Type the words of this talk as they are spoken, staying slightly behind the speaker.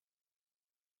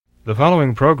The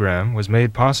following program was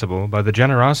made possible by the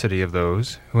generosity of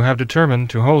those who have determined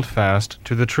to hold fast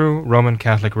to the true Roman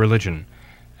Catholic religion,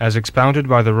 as expounded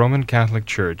by the Roman Catholic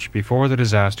Church before the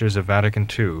disasters of Vatican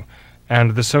II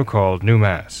and the so-called New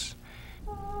Mass.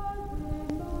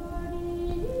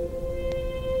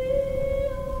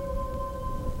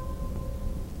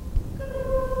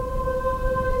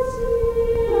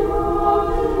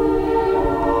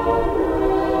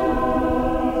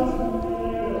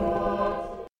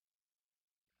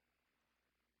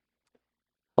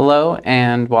 Hello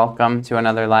and welcome to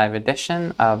another live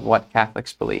edition of What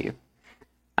Catholics Believe.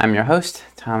 I'm your host,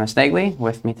 Thomas Nagley.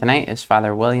 With me tonight is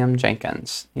Father William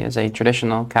Jenkins. He is a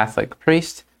traditional Catholic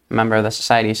priest, a member of the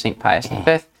Society of St. Pius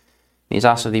V. He's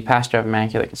also the pastor of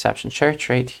Immaculate Conception Church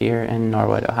right here in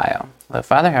Norwood, Ohio. Hello,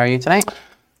 Father. How are you tonight?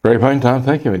 Very fine, Tom.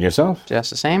 Thank you. And yourself?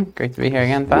 Just the same. Great to be here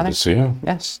again, Father. Good to see you.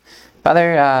 Yes.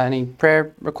 Father, any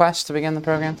prayer requests to begin the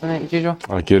program tonight, as usual?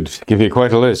 I could give you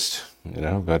quite a list,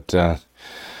 but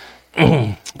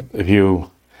if you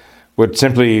would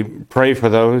simply pray for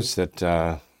those that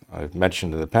I've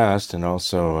mentioned in the past, and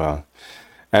also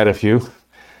add a few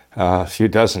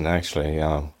dozen actually.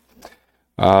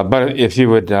 But if you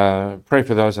would pray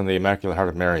for those on the Immaculate Heart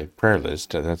of Mary prayer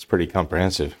list, that's pretty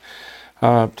comprehensive.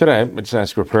 Today, let's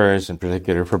ask for prayers in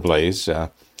particular for Blaise.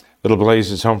 Little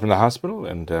Blaise is home from the hospital,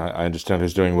 and I understand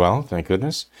he's doing well, thank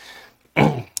goodness.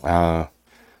 That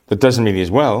doesn't mean he's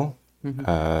well.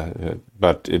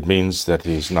 But it means that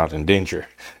he's not in danger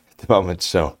at the moment,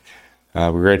 so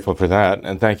we're grateful for that,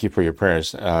 and thank you for your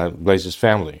prayers. Blaise's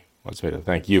family wants me to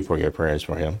thank you for your prayers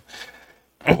for him.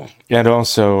 And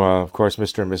also, of course,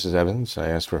 Mr. and Mrs. Evans. I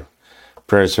ask for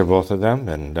prayers for both of them,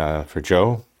 and for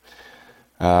Joe,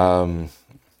 and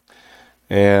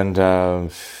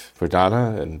for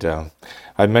Donna, and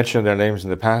I've mentioned their names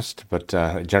in the past, but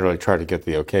I generally try to get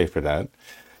the okay for that.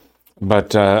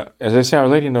 But as I say, Our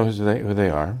Lady knows who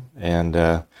they are, and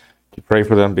to pray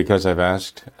for them because I've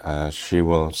asked. She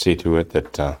will see to it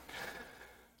that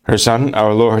her Son,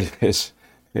 our Lord, is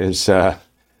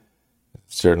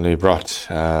certainly brought.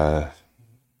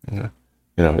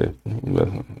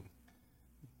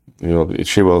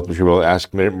 She will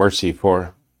ask mercy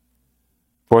for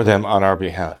them on our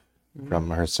behalf from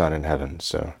her Son in heaven.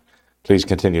 So please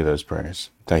continue those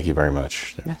prayers. Thank you very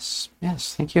much. Yes.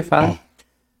 Thank you, Father.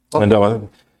 And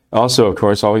also, of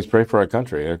course, always pray for our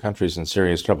country. Our country's in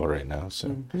serious trouble right now, so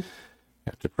you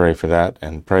have to pray for that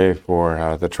and pray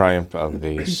for the triumph of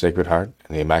the Sacred Heart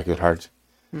and the Immaculate Heart.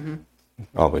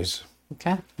 Always.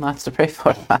 Okay, lots to pray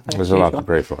for, Father. There's a lot to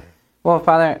pray for. Well,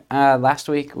 Father, last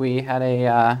week we had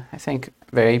I think,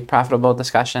 very profitable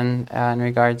discussion in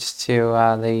regards to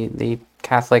the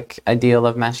Catholic ideal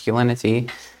of masculinity,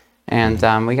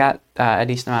 and we got a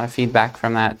decent amount of feedback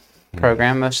from that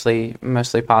program, mostly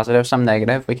positive, some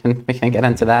negative. We can get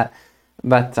into that,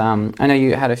 but I know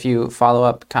you had a few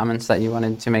follow-up comments that you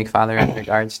wanted to make, Father, in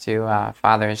regards to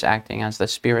fathers acting as the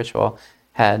spiritual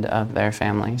head of their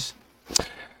families.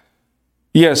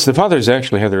 Yes, the fathers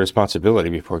actually have the responsibility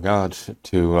before God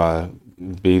to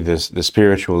be the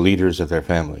spiritual leaders of their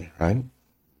family, right?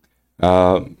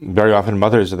 Very often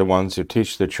mothers are the ones who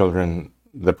teach their children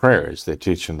the prayers. They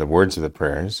teach them the words of the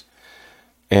prayers,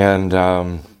 and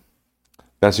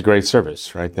that's a great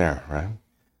service right there, right?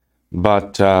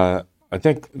 But I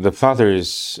think the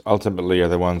fathers ultimately are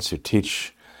the ones who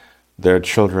teach their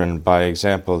children by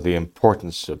example the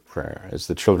importance of prayer. As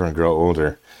the children grow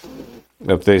older,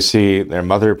 if they see their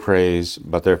mother prays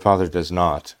but their father does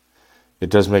not, it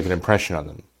does make an impression on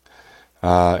them.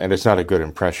 And it's not a good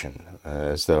impression,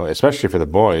 as though, especially for the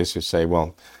boys who say,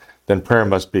 well, then prayer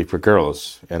must be for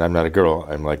girls, and I'm not a girl,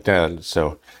 I'm like Dad,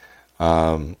 so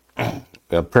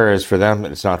prayer is for them,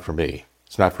 and it's not for me.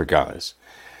 It's not for guys.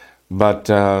 But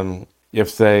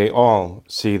if they all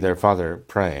see their father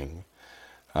praying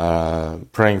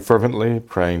fervently,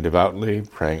 praying devoutly,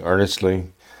 praying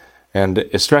earnestly, and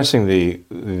stressing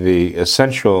the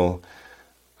essential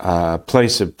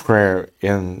place of prayer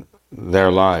in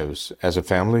their lives as a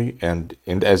family and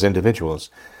as individuals,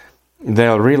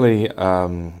 they'll really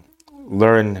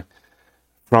learn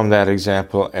from that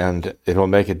example, and it will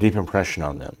make a deep impression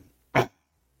on them.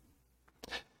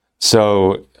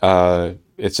 So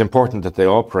it's important that they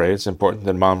all pray. It's important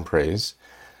that Mom prays.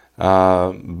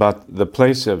 But the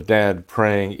place of Dad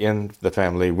praying in the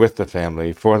family, with the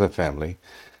family, for the family,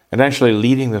 and actually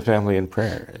leading the family in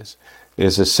prayer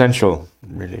is essential,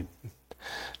 really,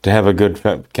 to have a good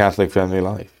Catholic family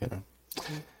life.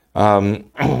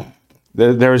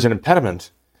 There is an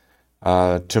impediment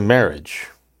to marriage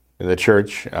in the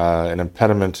Church, an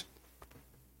impediment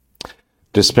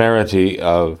disparity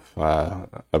of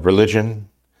religion,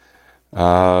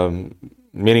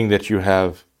 meaning that you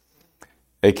have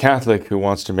a Catholic who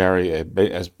wants to marry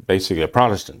as basically a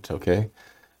Protestant, okay?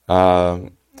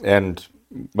 And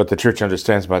what the church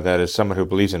understands by that is someone who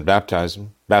believes in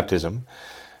baptism,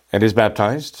 and is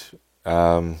baptized,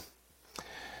 but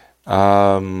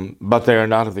they are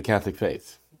not of the Catholic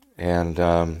faith. And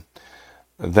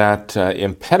that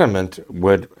impediment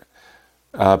would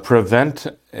prevent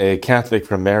a Catholic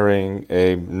from marrying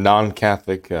a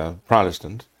non-Catholic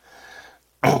Protestant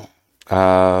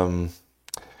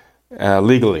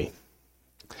legally.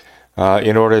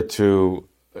 In order to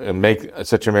make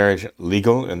such a marriage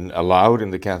legal and allowed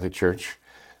in the Catholic Church,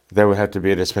 there would have to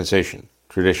be a dispensation,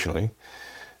 traditionally.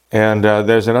 And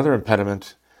there's another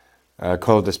impediment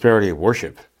called disparity of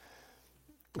worship.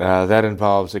 That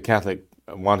involves a Catholic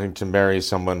wanting to marry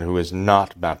someone who is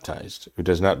not baptized, who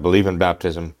does not believe in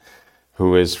baptism,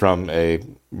 who is from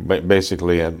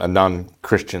basically a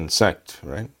non-Christian sect,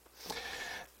 right,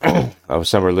 of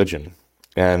some religion.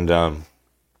 And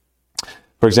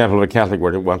for example, if a Catholic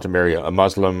were to want to marry a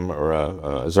Muslim or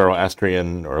a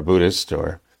Zoroastrian or a Buddhist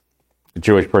or a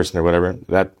Jewish person or whatever,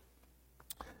 that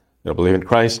don't believe in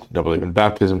Christ, don't believe in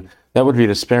baptism, that would be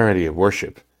disparity of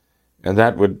worship. And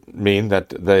that would mean that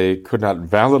they could not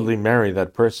validly marry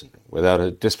that person without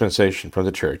a dispensation from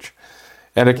the church.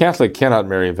 And a Catholic cannot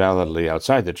marry validly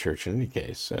outside the church in any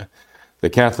case. The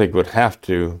Catholic would have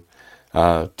to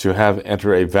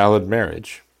enter a valid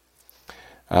marriage,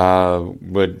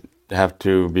 would have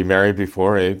to be married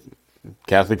before a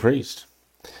Catholic priest.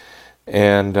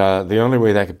 And the only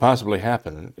way that could possibly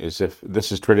happen is if,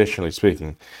 this is traditionally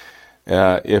speaking,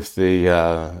 if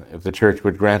the church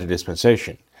would grant a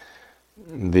dispensation.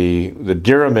 The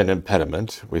diramen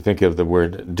impediment, we think of the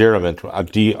word dirament,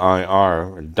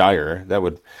 D-I-R, dire,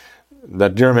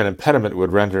 that diramen impediment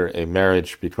would render a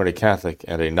marriage between a Catholic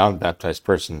and a non-baptized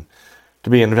person to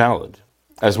be invalid,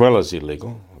 as well as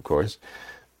illegal, of course,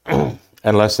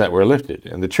 unless that were lifted.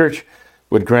 And the church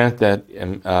would grant that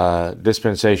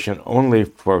dispensation only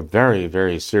for very,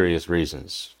 very serious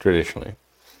reasons, traditionally.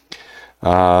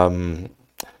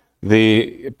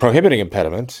 The prohibiting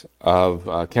impediment of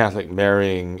a Catholic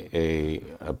marrying a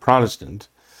Protestant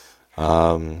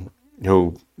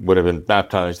who would have been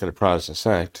baptized in a Protestant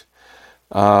sect,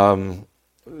 again,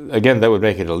 that would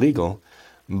make it illegal,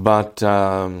 but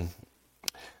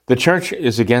the church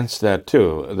is against that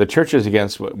too. The church is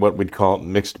against what we'd call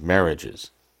mixed marriages.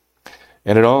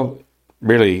 And it all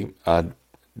really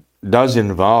does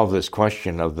involve this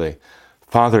question of the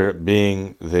father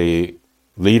being the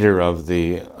leader of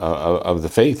the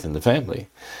faith in the family.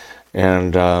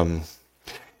 And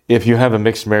if you have a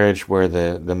mixed marriage where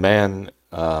the man,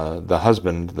 the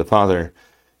husband, the father,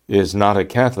 is not a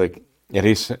Catholic, and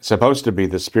he's supposed to be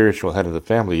the spiritual head of the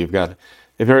family, you've got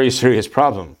a very serious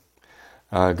problem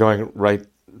going right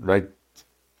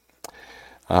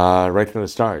from the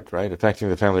start, right, affecting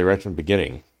the family right from the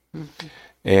beginning. Mm-hmm.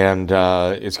 And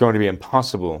it's going to be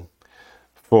impossible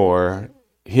for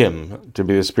him to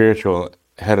be the spiritual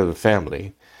head of the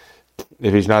family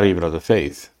if he's not even of the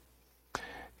faith,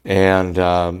 and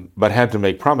but had to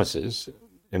make promises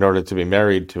in order to be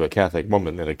married to a Catholic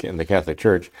woman in the Catholic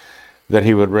Church, that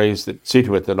he would see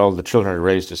to it that all the children are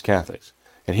raised as Catholics,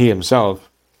 and he himself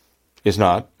is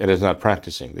not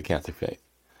practicing the Catholic faith.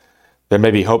 There may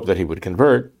be hope that he would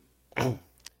convert to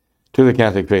the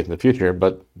Catholic faith in the future,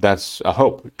 but that's a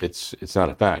hope. It's not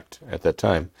a fact at that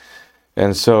time.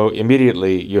 And so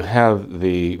immediately you have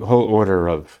the whole order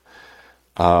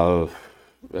of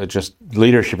just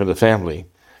leadership in the family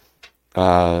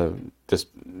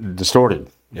distorted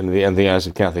in the eyes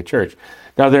of the Catholic Church.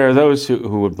 Now there are those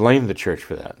who would blame the church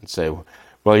for that and say,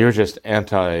 well, you're just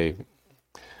anti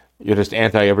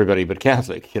everybody but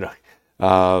Catholic, you know.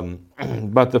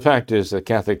 But the fact is the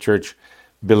Catholic Church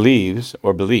believes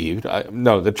or believed,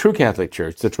 the true Catholic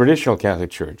Church, the traditional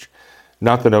Catholic Church,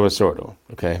 not the Novus Ordo,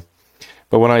 okay?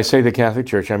 But when I say the Catholic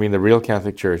Church, I mean the real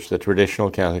Catholic Church, the traditional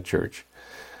Catholic Church,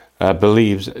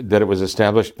 believes that it was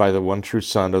established by the one true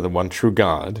Son of the one true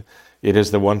God. It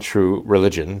is the one true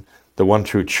religion, the one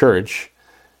true church,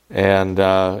 and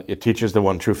it teaches the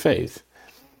one true faith.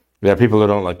 There are people who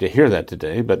don't like to hear that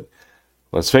today, but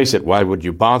let's face it, why would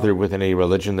you bother with any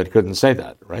religion that couldn't say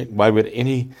that, right? Why would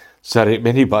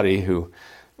anybody who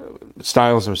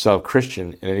styles himself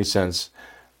Christian in any sense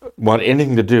want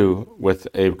anything to do with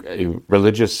a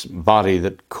religious body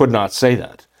that could not say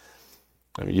that?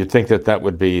 I mean, you'd think that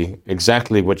would be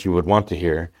exactly what you would want to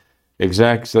hear,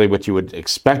 exactly what you would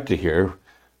expect to hear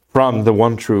from the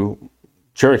one true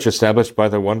church established by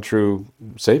the one true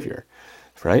Savior,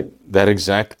 right? That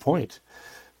exact point.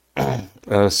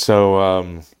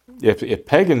 So if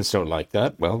pagans don't like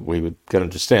that, well, we can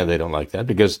understand they don't like that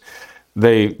because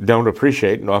they don't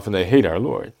appreciate and often they hate our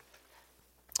Lord.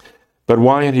 But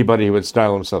why anybody who would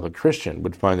style himself a Christian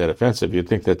would find that offensive? You'd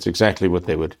think that's exactly what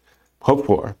they would hope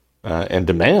for and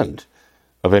demand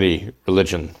of any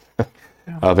religion,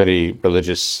 of any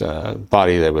religious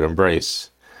body they would embrace.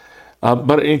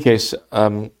 But in any case,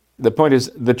 the point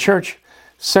is the church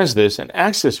says this and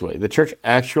acts this way. The church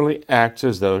actually acts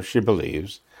as though she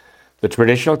believes. The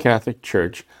traditional Catholic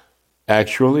Church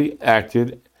actually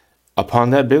acted upon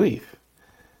that belief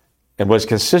and was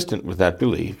consistent with that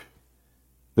belief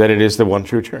that it is the one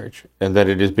true church and that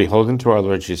it is beholden to our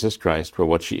Lord Jesus Christ for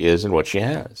what she is and what she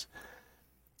has.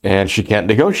 And she can't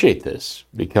negotiate this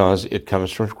because it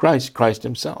comes from Christ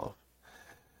himself.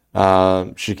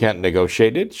 She can't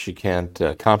negotiate it. She can't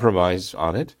compromise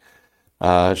on it.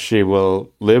 She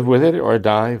will live with it or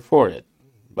die for it.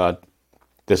 But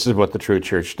this is what the true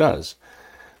church does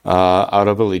out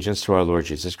of allegiance to our Lord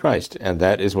Jesus Christ. And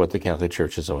that is what the Catholic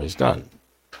Church has always done.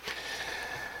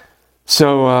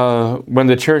 So when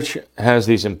the church has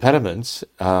these impediments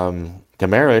to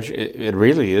marriage, it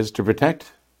really is to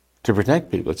protect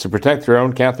people. It's to protect her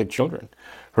own Catholic children,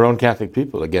 her own Catholic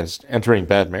people against entering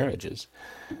bad marriages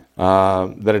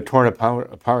that are torn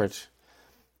apart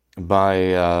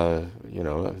by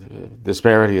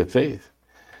disparity of faith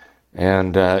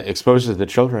and exposes the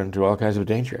children to all kinds of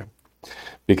danger.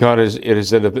 Because it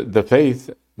is the faith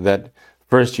that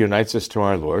first unites us to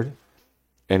our Lord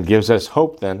and gives us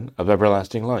hope then of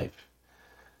everlasting life.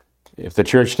 If the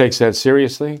church takes that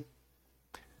seriously,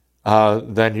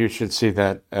 then you should see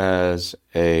that as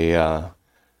a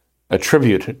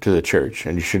tribute to the church,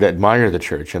 and you should admire the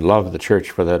church and love the church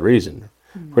for that reason,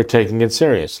 for taking it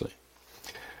seriously.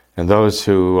 And those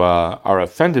who are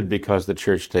offended because the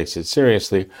church takes it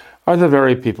seriously are the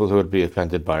very people who would be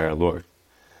offended by our Lord,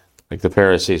 like the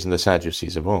Pharisees and the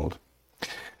Sadducees of old.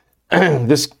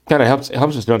 This kind of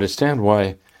helps us to understand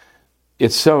why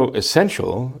it's so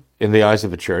essential in the eyes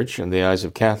of the church and the eyes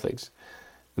of Catholics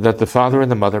that the father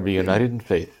and the mother be united in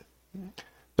faith.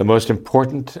 The most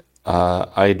important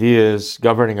ideas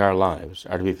governing our lives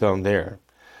are to be found there.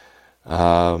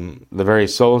 The very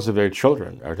souls of their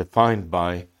children are defined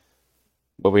by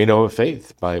what we know of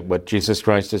faith, by what Jesus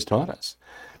Christ has taught us.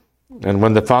 And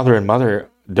when the father and mother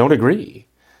don't agree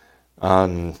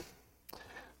on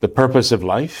the purpose of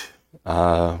life,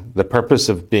 the purpose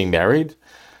of being married,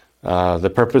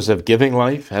 the purpose of giving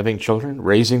life, having children,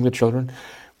 raising the children,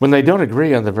 when they don't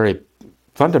agree on the very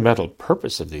fundamental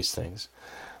purpose of these things,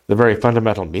 the very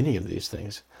fundamental meaning of these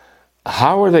things,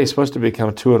 how are they supposed to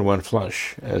become two in one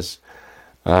flesh, as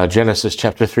Genesis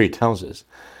chapter 3 tells us?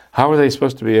 How are they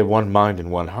supposed to be of one mind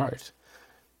and one heart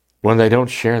when they don't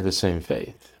share the same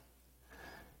faith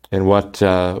and what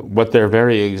their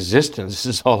very existence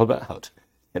is all about?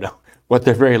 What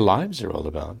their very lives are all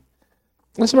about.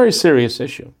 It's a very serious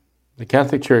issue. The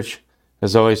Catholic Church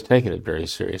has always taken it very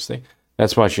seriously.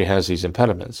 That's why she has these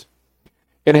impediments.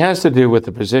 It has to do with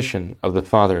the position of the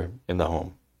father in the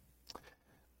home.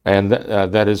 And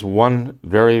that is one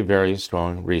very, very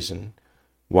strong reason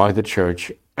why the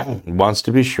Church wants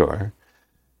to be sure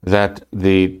that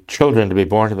the children to be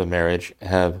born of a marriage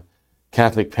have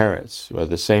Catholic parents who have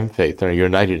the same faith and are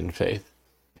united in faith,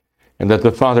 and that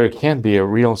the father can be a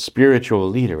real spiritual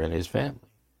leader in his family,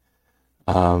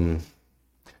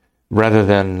 rather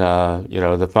than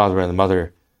the father and the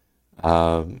mother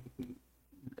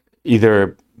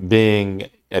either being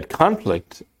at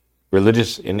conflict,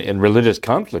 in religious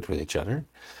conflict with each other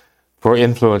for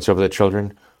influence over the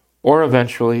children, or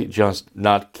eventually just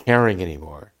not caring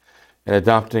anymore and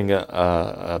adopting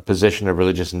a position of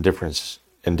religious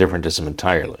indifferentism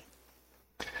entirely.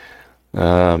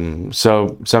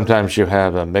 So sometimes you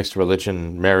have a mixed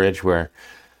religion marriage where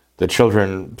the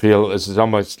children feel this is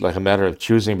almost like a matter of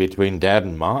choosing between dad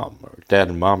and mom, or dad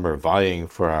and mom are vying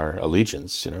for our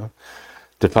allegiance,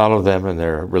 to follow them in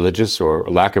their religious or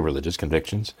lack of religious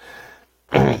convictions.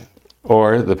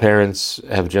 Or the parents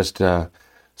have just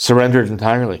surrendered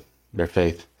entirely their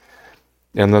faith.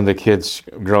 And then the kids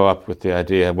grow up with the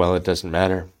idea, well, it doesn't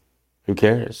matter. Who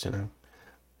cares,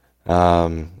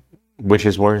 which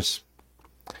is worse?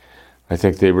 I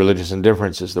think the religious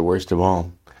indifference is the worst of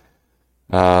all.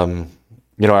 Our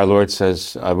Lord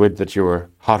says, I would that you were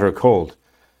hot or cold,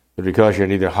 but because you're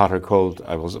neither hot or cold,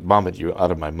 I will vomit you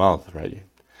out of my mouth, right?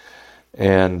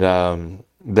 And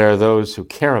there are those who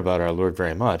care about our Lord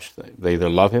very much. They either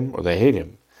love him or they hate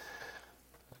him.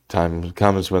 Time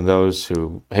comes when those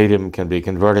who hate him can be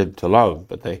converted to love,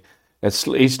 but at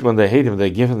least when they hate him, they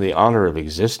give him the honor of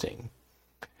existing,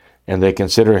 and they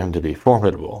consider him to be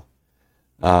formidable.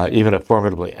 even a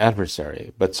formidable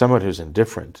adversary, but someone who's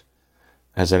indifferent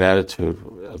has an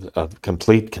attitude of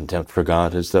complete contempt for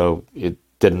God, as though it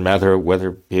didn't matter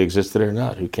whether he existed or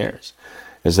not. Who cares?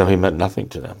 As though he meant nothing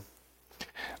to them.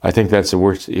 I think that's the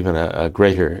worst, even a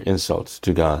greater insult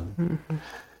to God.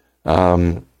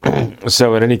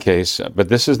 So in any case, but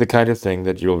this is the kind of thing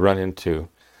that you'll run into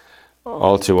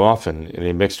all too often in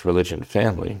a mixed religion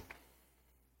family,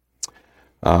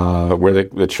 where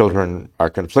the children are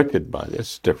conflicted by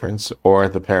this difference, or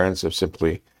the parents have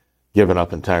simply given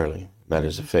up entirely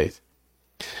matters of faith.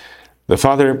 The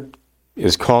father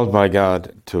is called by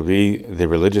God to be the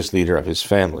religious leader of his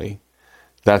family.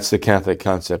 That's the Catholic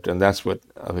concept, and that's what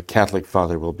a Catholic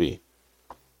father will be.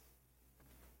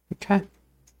 Okay.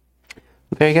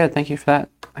 Very good. Thank you for that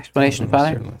explanation,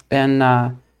 Father. Certainly. And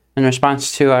in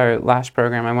response to our last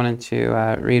program, I wanted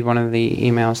to read one of the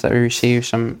emails that we received,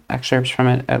 some excerpts from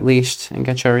it at least, and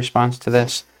get your response to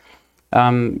this.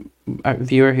 A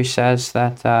viewer who says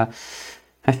that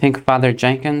I think Father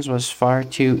Jenkins was far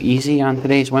too easy on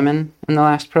today's women in the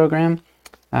last program.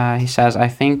 He says, I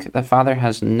think the Father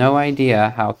has no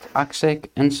idea how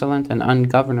toxic, insolent, and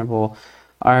ungovernable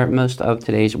are most of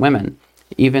today's women.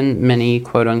 Even many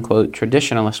quote-unquote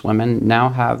traditionalist women now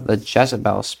have the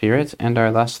Jezebel spirit and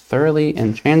are thus thoroughly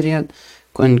intransient,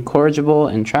 incorrigible,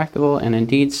 intractable, and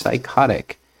indeed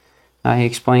psychotic. He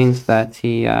explains that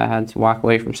he had to walk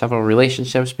away from several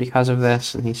relationships because of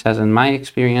this, and he says, in my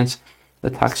experience,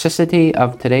 the toxicity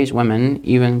of today's women,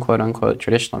 even quote-unquote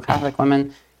traditional Catholic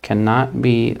women, cannot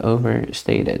be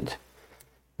overstated.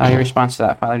 Your response to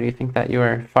that, Father, do you think that you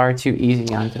are far too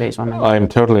easy on today's women? I'm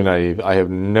totally naive. I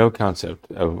have no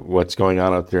concept of what's going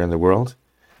on out there in the world.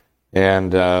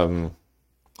 And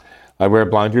I wear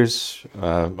blinders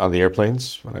on the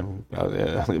airplanes when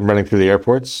I'm running through the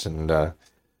airports, and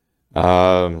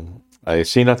I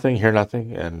see nothing, hear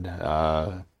nothing, and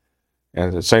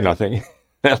say nothing.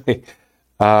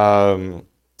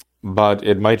 But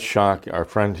it might shock our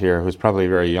friend here, who's probably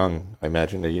very young, I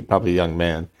imagine, probably a young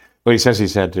man. Well, he says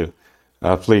he's had to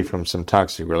flee from some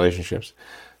toxic relationships.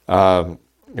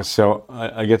 So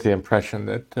I get the impression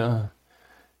that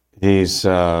he's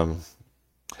had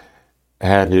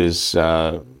his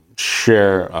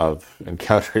share of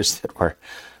encounters that were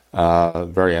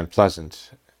very unpleasant.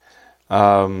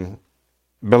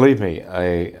 Believe me,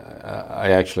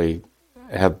 I actually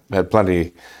have had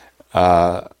plenty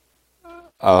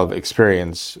of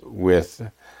experience with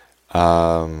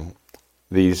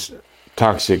these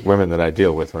toxic women that I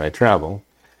deal with when I travel,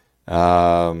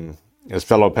 as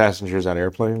fellow passengers on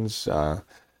airplanes,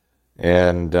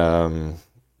 and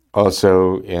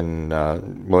also in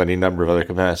any number of other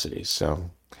capacities. So,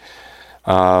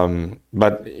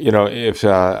 but if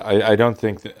I don't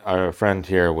think that our friend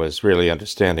here was really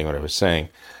understanding what I was saying.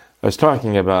 I was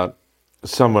talking about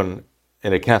someone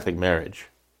in a Catholic marriage.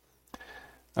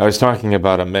 I was talking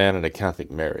about a man in a Catholic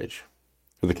marriage,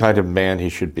 the kind of man he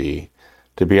should be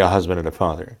to be a husband and a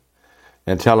father,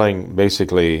 and telling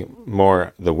basically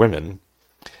more the women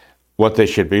what they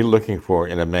should be looking for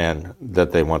in a man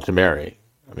that they want to marry.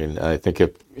 I mean, I think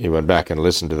if you went back and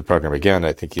listened to the program again,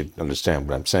 I think you'd understand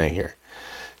what I'm saying here.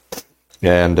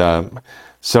 And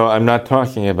so I'm not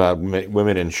talking about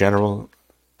women in general.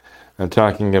 I'm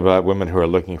talking about women who are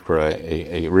looking for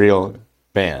a real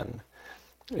man.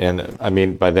 And I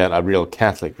mean by that, a real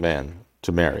Catholic man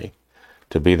to marry,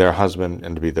 to be their husband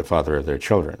and to be the father of their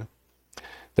children.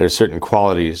 There are certain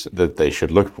qualities that they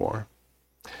should look for.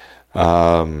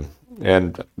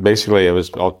 And basically I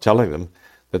was telling them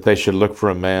that they should look for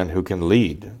a man who can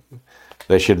lead.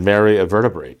 They should marry a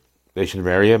vertebrate. They should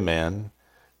marry a man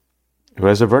who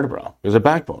has a vertebra, who has a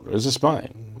backbone, who has a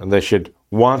spine. And they should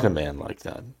want a man like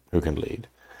that who can lead.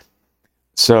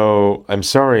 So I'm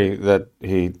sorry that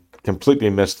he completely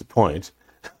missed the point.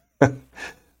 But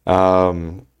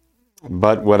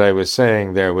what I was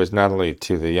saying there was not only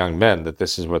to the young men that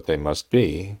this is what they must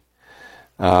be,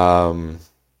 but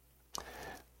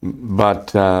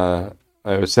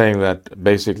I was saying that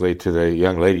basically to the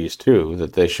young ladies too,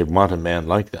 that they should want a man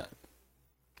like that,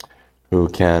 who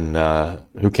can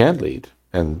lead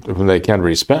and whom they can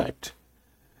respect.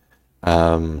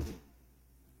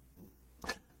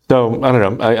 So I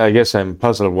don't know. I guess I'm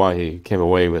puzzled why he came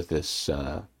away with this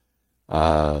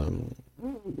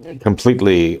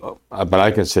completely, but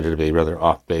I consider to be rather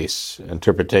off-base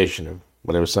interpretation of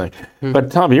what I was saying.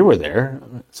 But Tom, you were there.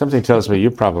 Something tells me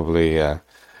you probably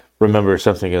remember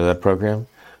something of that program.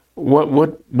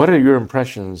 What are your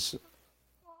impressions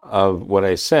of what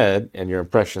I said and your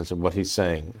impressions of what he's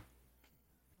saying?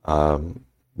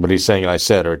 What he's saying I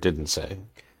said or didn't say?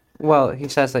 Well, he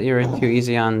says that you were too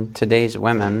easy on today's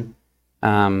women.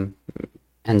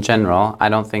 in general. I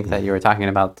don't think that you were talking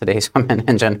about today's women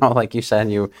in general. Like you said,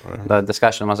 the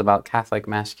discussion was about Catholic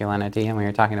masculinity, and we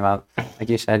were talking about, like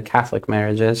you said, Catholic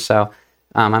marriages. So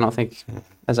I don't think,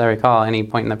 as I recall, any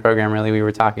point in the program really we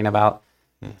were talking about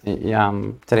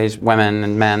today's women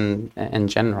and men in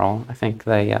general. I think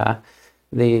the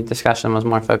discussion was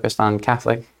more focused on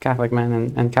Catholic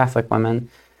men and Catholic women.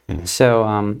 So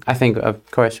I think, of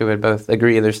course, we would both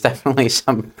agree there's definitely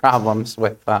some problems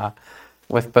with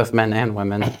both men and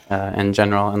women in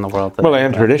general in the world today. Well,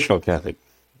 and traditional Catholic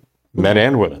men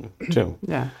and women, too.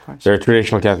 Yeah, of course. There are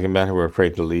traditional Catholic men who are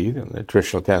afraid to lead, and there are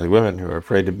traditional Catholic women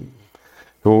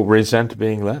who resent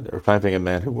being led or finding a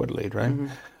man who would lead, right?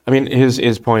 I mean,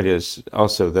 his point is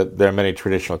also that there are many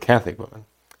traditional Catholic women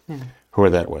who are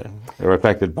that way. They're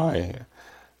affected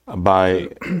by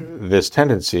this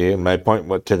tendency, and my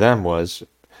point to them was,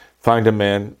 find a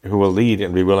man who will lead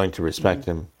and be willing to respect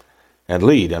him and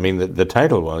lead. I mean, the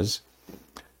title was,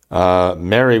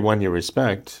 marry one you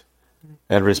respect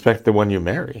and respect the one you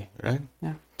marry, right?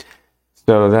 Yeah.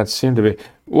 So that seemed to be,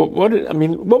 what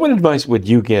advice would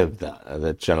you give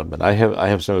that gentleman? I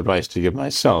have some advice to give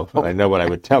myself, and I know what I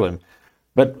would tell him.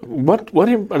 But what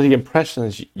are the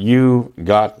impressions you've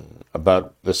gotten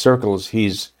about the circles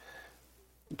he's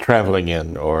traveling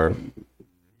in, or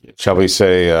shall we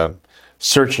say,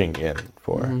 searching in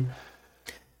for?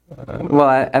 Well,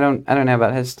 I don't know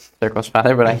about his circles,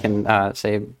 Father, but I can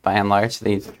say by and large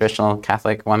the traditional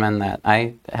Catholic women that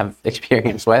I have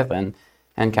experience with and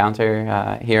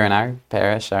encounter here in our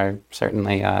parish are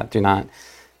certainly do not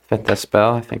fit this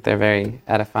bill. I think they're very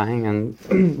edifying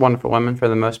and wonderful women for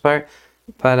the most part.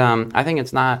 But I think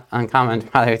it's not uncommon,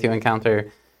 Father, to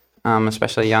encounter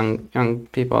especially young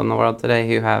people in the world today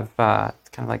who have kind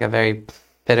of like a very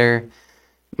bitter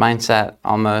mindset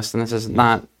almost, and this is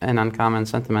not an uncommon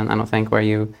sentiment, I don't think, where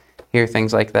you hear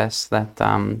things like this, that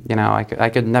I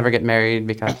could never get married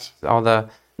because all the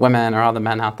women or all the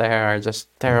men out there are just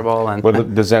terrible. And well,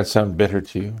 does that sound bitter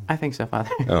to you? I think so,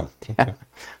 Father. Oh, okay. Yeah,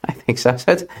 I think so.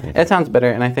 So it sounds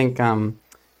bitter, and I think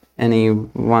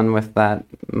anyone with that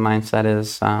mindset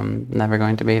is never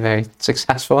going to be very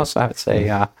successful. So I would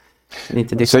say need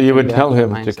to do. So you would tell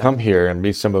him mindset. to come here and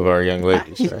meet some of our young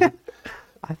ladies, right?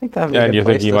 I think that would be And a you good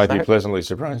think place he to might be start. pleasantly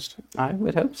surprised? I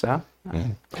would hope so.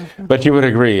 But you would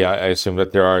agree, I assume,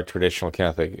 that there are traditional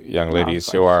Catholic young ladies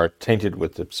who course. are tainted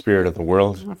with the spirit of the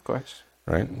world, Of course.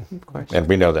 right? Of course. And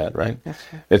we know that, right? Yes,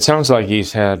 sir. It sounds like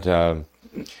he's had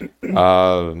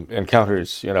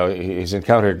encounters, he's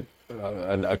encountered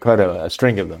quite a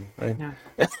string of them, right? Yeah.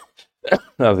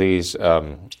 Of these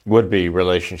would-be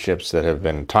relationships that have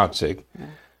been toxic.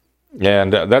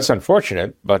 And that's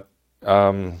unfortunate, but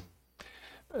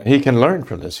he can learn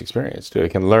from this experience, too. He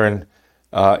can learn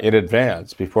in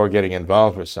advance before getting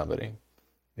involved with somebody.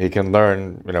 He can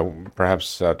learn,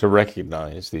 perhaps to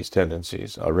recognize these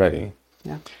tendencies already.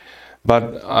 Yeah.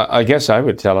 But I guess I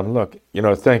would tell him, look,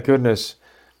 thank goodness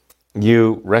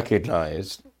you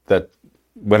recognized that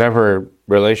whatever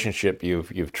relationship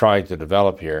you've tried to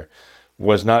develop here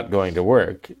was not going to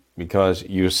work, because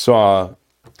you saw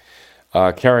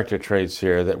character traits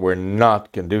here that were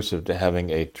not conducive to having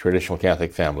a traditional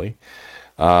Catholic family,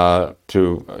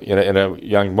 in a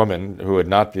young woman who would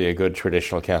not be a good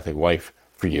traditional Catholic wife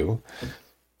for you.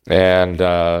 And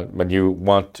when you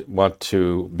want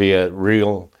to be a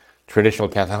real traditional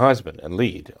Catholic husband and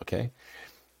lead, okay?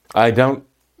 I don't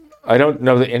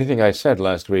know that anything I said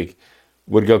last week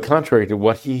would go contrary to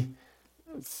what he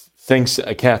thinks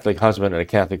a Catholic husband and a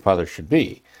Catholic father should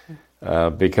be,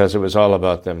 because it was all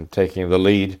about them taking the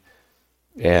lead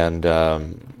and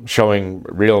showing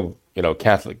real,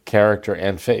 Catholic character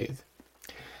and faith.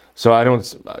 So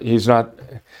he's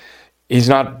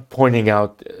not pointing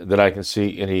out that I can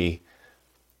see any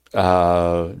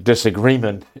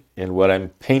disagreement in what I'm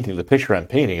painting, the picture I'm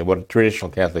painting of what a traditional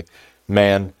Catholic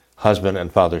man, husband,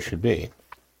 and father should be.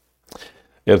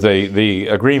 If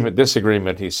the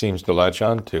disagreement he seems to latch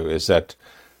on to is that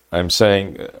I'm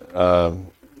saying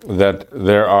that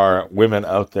there are women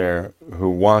out there who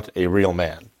want a real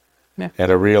man,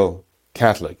 and a real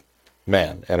Catholic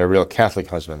man, and a real Catholic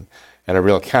husband, and a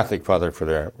real Catholic father for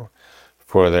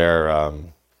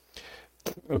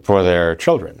their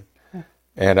children.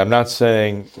 And I'm not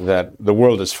saying that the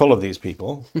world is full of these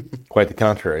people, quite the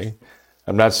contrary.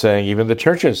 I'm not saying even the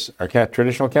churches, our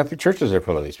traditional Catholic churches, are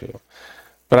full of these people.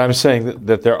 But I'm saying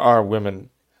that there are women,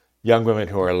 young women,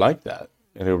 who are like that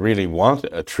and who really want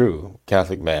a true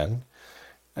Catholic man.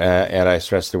 And I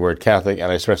stress the word Catholic,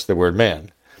 and I stress the word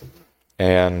man.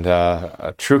 And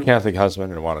a true Catholic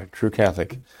husband, and want a true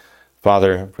Catholic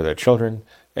father for their children.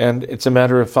 And it's a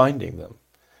matter of finding them.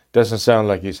 doesn't sound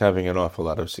like he's having an awful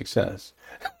lot of success.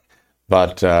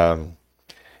 But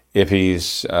if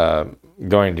he's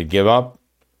going to give up,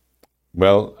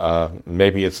 well,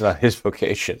 maybe it's not his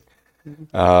vocation,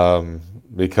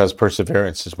 because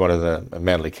perseverance is one of the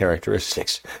manly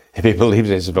characteristics. If he believes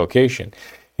it's his vocation,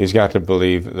 he's got to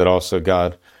believe that also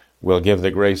God will give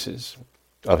the graces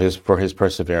for his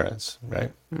perseverance,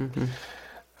 right? Mm-hmm.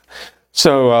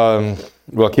 So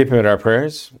we'll keep him in our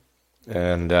prayers,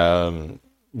 and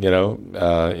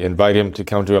invite him to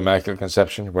come to Immaculate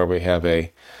Conception, where we have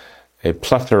a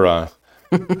plethora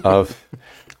of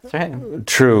That's right.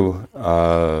 true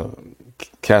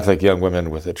Catholic young women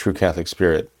with a true Catholic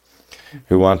spirit,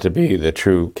 who want to be the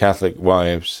true Catholic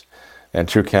wives and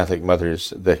true Catholic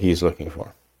mothers that he's looking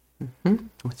for. Mm-hmm.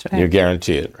 That's right. You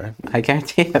guarantee it, right? I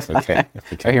guarantee it. Okay.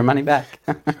 Or your money back.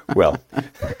 Well,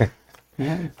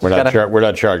 yeah, we're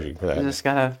not charging for that. You just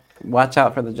gotta watch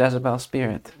out for the Jezebel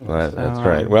spirit. Well, that's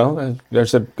right. Well,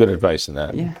 there's a good advice in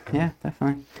that. Yeah,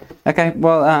 definitely. Okay,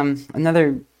 well,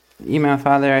 another email,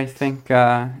 Father, I think,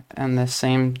 on the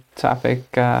same topic,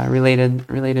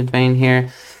 related vein here.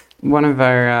 One of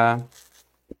our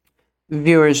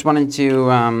viewers wanted to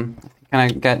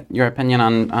kind of get your opinion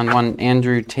on one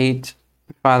Andrew Tate,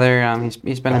 Father.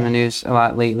 He's been in the news a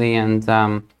lot lately,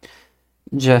 and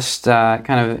just kind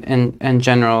of in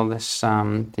general, this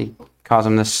he calls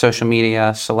him this social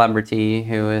media celebrity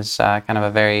who is kind of a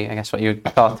very, I guess what you would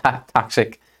call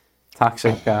toxic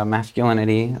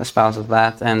masculinity, espouses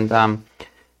that. And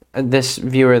this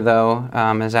viewer, though,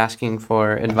 is asking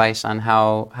for advice on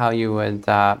how you would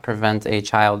prevent a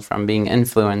child from being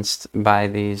influenced by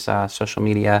these social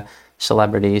media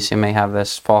celebrities who may have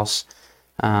this false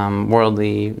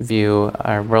worldly view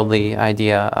or worldly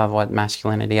idea of what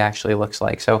masculinity actually looks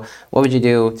like. So what would you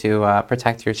do to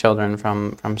protect your children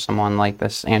from someone like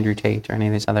this Andrew Tate or any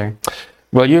of these other?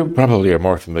 Well, you probably are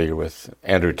more familiar with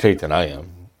Andrew Tate than I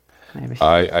am. Maybe.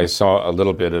 I saw a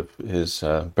little bit of his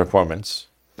performance,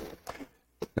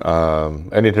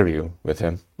 an interview with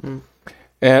him. Mm.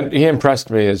 And he impressed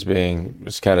me as being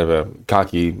just kind of a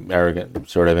cocky, arrogant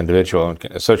sort of individual, and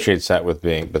associates that with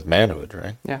manhood,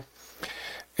 right? Yeah.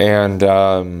 And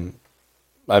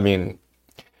I mean,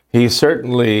 he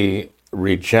certainly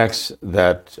rejects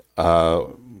that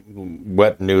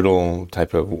wet noodle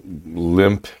type of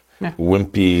limp,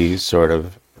 wimpy sort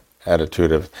of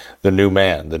attitude of the new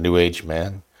man, the new age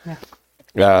man. Yeah.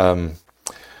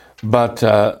 But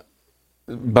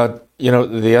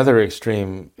the other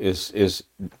extreme is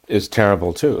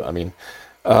terrible too. I mean,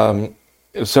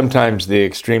 sometimes the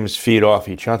extremes feed off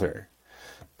each other,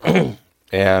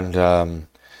 and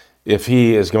if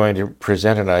he is going to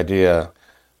present an idea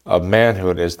of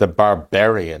manhood as the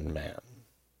barbarian man,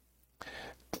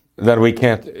 then we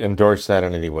can't endorse that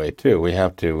in any way too. We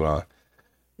have to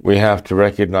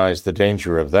recognize the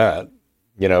danger of that.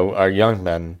 Our young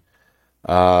men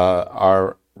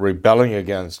are rebelling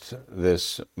against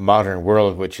this modern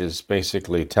world, which is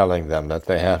basically telling them that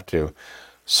they have to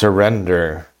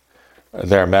surrender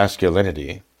their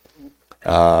masculinity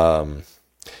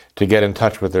to get in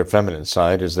touch with their feminine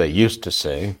side, as they used to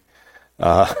say,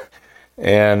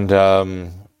 and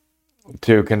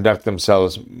to conduct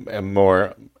themselves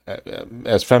more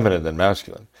as feminine than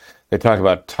masculine. They talk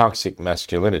about toxic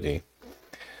masculinity.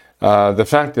 The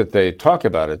fact that they talk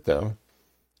about it, though,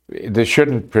 this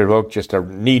shouldn't provoke just a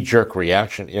knee-jerk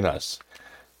reaction in us,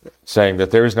 saying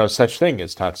that there is no such thing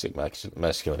as toxic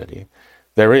masculinity.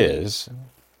 There is,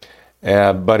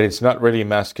 but it's not really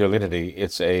masculinity.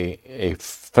 It's a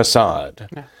facade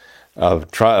of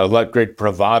great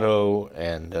bravado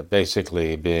and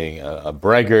basically being a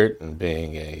braggart and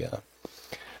being a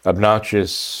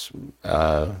obnoxious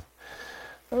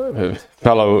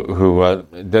fellow who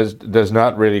does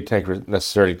not really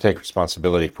necessarily take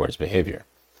responsibility for his behavior.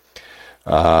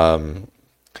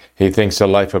 He thinks a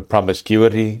life of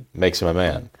promiscuity makes him a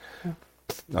man.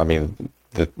 I mean,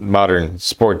 the modern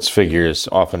sports figures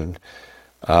often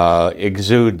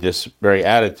exude this very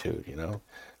attitude,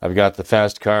 I've got the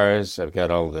fast cars, I've got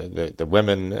all the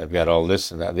women, I've got all this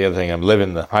and that, the other thing, I'm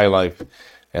living the high life,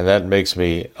 and that makes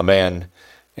me a man,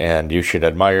 and you should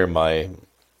admire my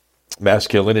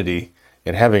masculinity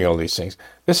in having all these things.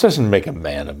 This doesn't make a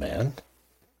man a man.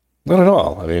 Not at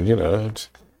all. I mean,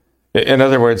 in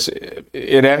other words,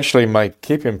 it actually might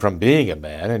keep him from being a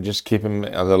man and just keep him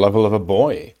on the level of a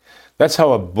boy. That's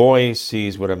how a boy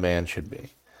sees what a man should be,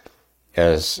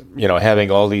 as, having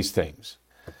all these things.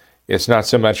 It's not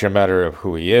so much a matter of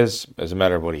who he is as a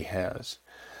matter of what he has.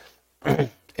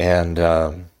 And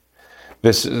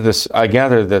this, I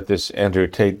gather that this Andrew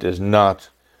Tate does not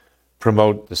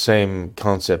promote the same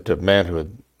concept of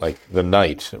manhood like the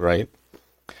knight, right?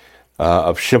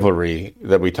 of chivalry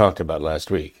that we talked about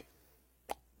last week.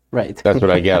 Right. That's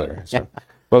what I gather. So, Yeah.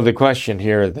 well, the question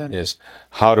here then is,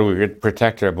 how do we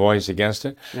protect our boys against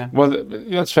it? Yeah. Well,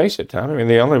 let's face it, Tom. I mean,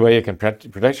 the only way you can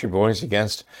protect your boys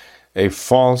against a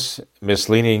false,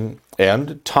 misleading,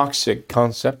 and toxic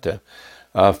concept,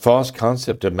 a false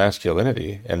concept of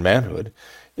masculinity and manhood,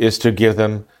 is to give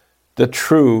them the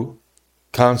true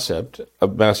concept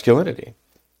of masculinity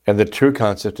and the true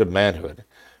concept of manhood.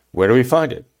 Where do we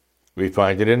find it? We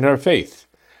find it in our faith.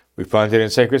 We find it in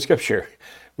sacred scripture.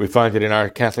 We find it in our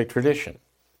Catholic tradition.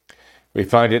 We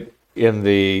find it in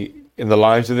the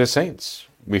lives of the saints.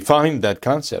 We find that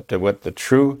concept of what the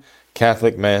true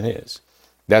Catholic man is.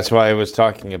 That's why I was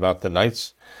talking about the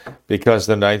knights, because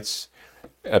the knights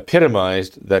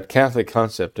epitomized that Catholic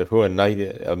concept of who a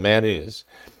man is,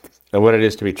 and what it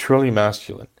is to be truly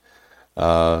masculine.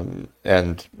 And,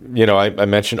 you know, I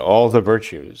mentioned all the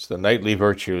virtues, the knightly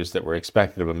virtues that were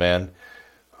expected of a man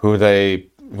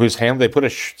whose hand they put a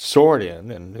sword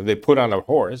in and they put on a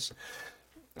horse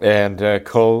and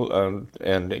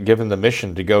given the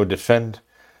mission to go defend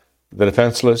the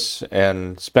defenseless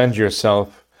and spend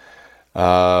yourself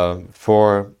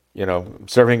for, you know,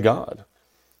 serving God.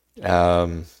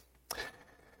 You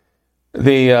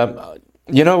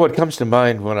know what comes to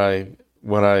mind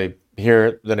when I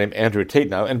hear the name Andrew Tate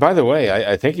now, and by the way,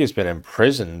 I think he's been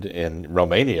imprisoned in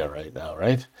Romania right now,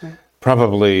 right?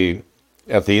 Probably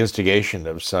at the instigation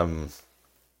of some,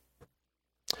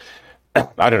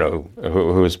 I don't know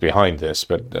who is behind this,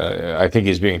 but I think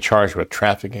he's being charged with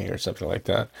trafficking or something like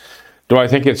that. Do I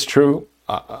think it's true?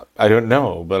 I don't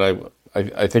know, but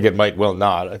I think it might well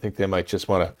not. I think they might just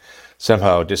want to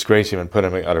somehow disgrace him and put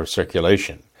him out of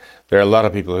circulation. There are a lot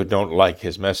of people who don't like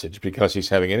his message because he's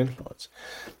having an influence.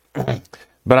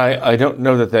 But I don't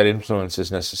know that influence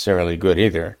is necessarily good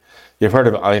either. You've heard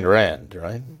of Ayn Rand,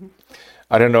 right? Mm-hmm.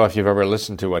 I don't know if you've ever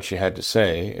listened to what she had to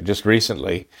say. Just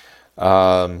recently,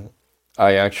 I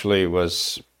actually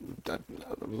was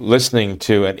listening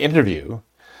to an interview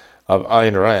of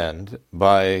Ayn Rand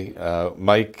by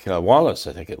Mike Wallace,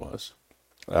 I think it was.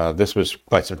 This was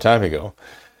quite some time ago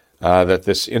that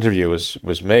this interview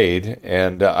was made,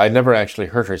 and I never actually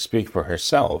heard her speak for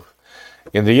herself.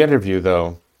 In the interview,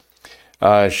 though,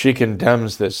 she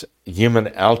condemns this human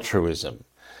altruism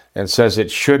and says it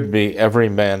should be every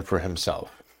man for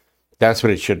himself. That's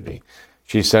what it should be.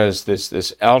 She says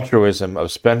this altruism of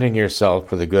spending yourself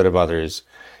for the good of others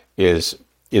is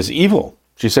evil.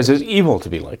 She says it's evil to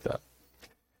be like that.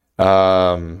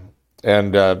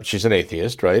 And she's an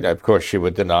atheist, right? Of course, she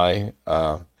would deny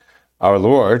our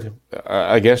Lord.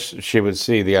 I guess she would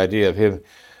see the idea of him,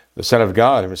 the Son of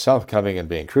God himself, coming and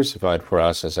being crucified for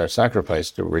us as our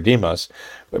sacrifice to redeem us,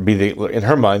 would be, in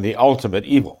her mind, the ultimate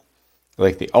evil,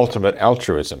 like the ultimate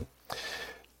altruism.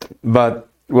 But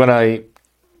when I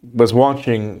was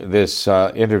watching this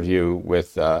interview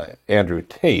with Andrew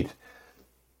Tate,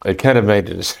 it kind of made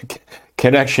this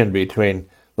connection between,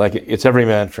 like, it's every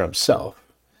man for himself,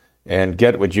 and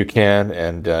get what you can,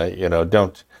 and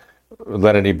don't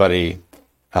let anybody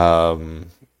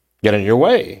get in your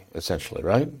way, essentially,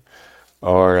 right?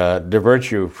 Or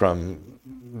divert you from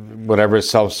whatever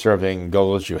self-serving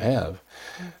goals you have.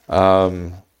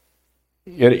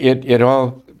 It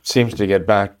all seems to get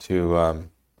back to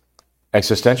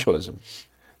existentialism,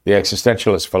 the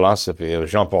existentialist philosophy of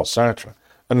Jean-Paul Sartre,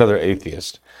 another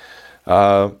atheist,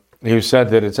 who said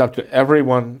that it's up to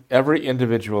everyone, every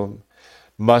individual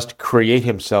must create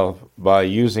himself by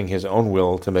using his own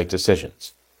will to make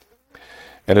decisions.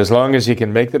 And as long as he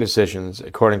can make the decisions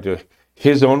according to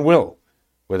his own will,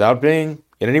 without being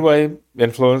in any way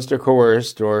influenced or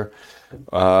coerced, or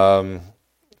as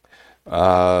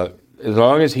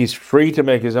long as he's free to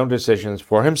make his own decisions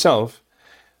for himself,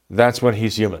 that's when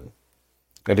he's human.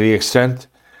 And to the extent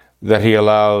that he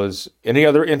allows any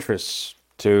other interests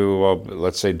to,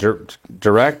 let's say,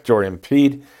 direct or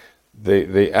impede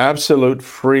the absolute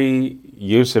free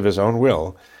use of his own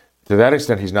will, to that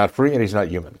extent he's not free and he's not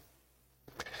human.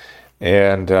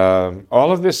 And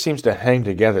all of this seems to hang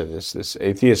together, this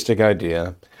atheistic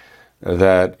idea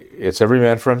that it's every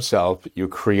man for himself. You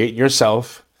create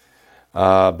yourself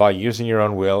by using your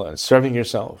own will and serving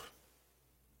yourself.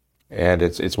 And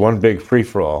it's one big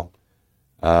free-for-all,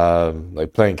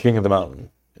 like playing King of the Mountain,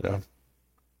 you know.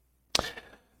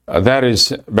 That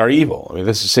is very evil. I mean,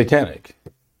 this is satanic.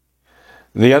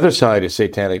 The other side is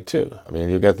satanic too. I mean,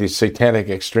 you've got these satanic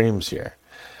extremes here.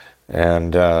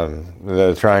 And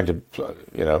they're trying to,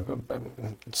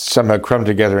 somehow come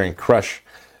together and crush,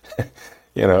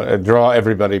 draw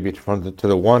everybody to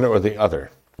the one or the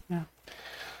other. Yeah.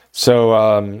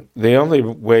 So the only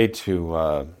way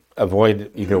to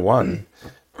avoid either one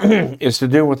is to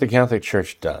do what the Catholic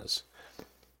Church does.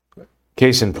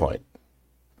 Case in point,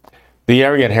 the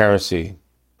Arian heresy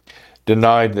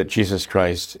denied that Jesus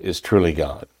Christ is truly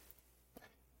God.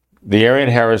 The Arian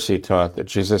heresy taught that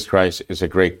Jesus Christ is a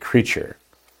great creature,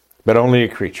 but only a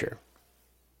creature,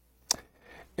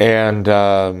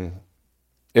 and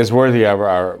is worthy of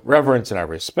our reverence and our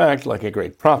respect, like a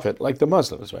great prophet, like the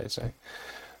Muslims might say,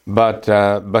 but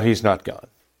he's not God.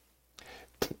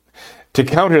 To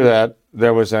counter that,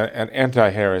 there was an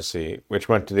anti-heresy which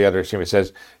went to the other extreme. It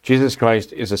says Jesus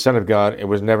Christ is the Son of God and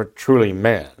was never truly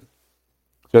man.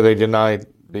 So they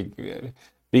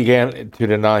began to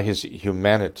deny his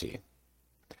humanity.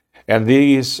 And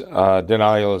these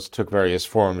denials took various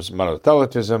forms: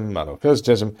 monothelitism,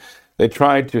 monophysitism. They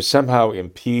tried to somehow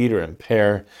impede or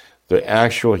impair the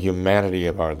actual humanity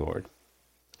of our Lord.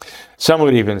 Some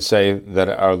would even say that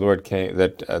our Lord came,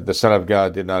 that the Son of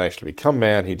God did not actually become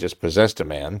man; he just possessed a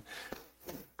man,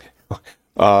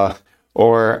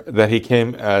 or that he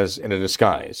came as in a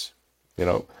disguise,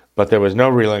 But there was no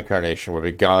real incarnation where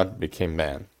God became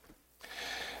man.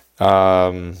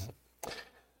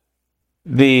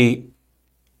 These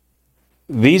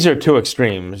are two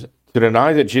extremes. To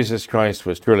deny that Jesus Christ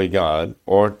was truly God,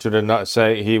 or to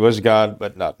say he was God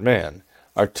but not man,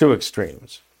 are two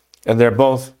extremes. And they're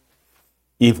both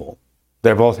evil.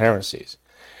 They're both heresies.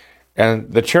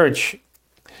 And the Church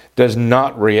does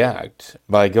not react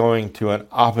by going to an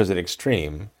opposite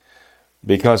extreme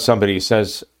because somebody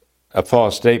says a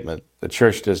false statement. The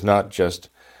Church does not just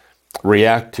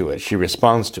react to it. She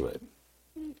responds to it.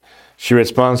 She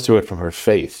responds to it from her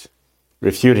faith,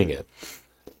 refuting it.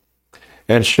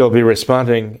 And she'll be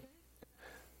responding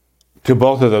to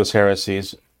both of those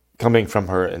heresies coming from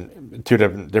her in two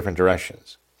different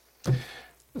directions.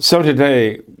 So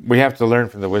today, we have to learn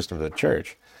from the wisdom of the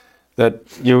Church that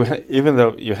even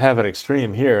though you have an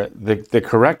extreme here, the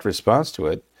correct response to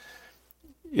it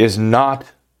is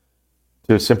not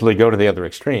to simply go to the other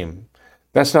extreme.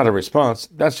 That's not a response.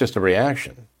 That's just a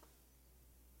reaction.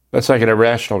 That's like an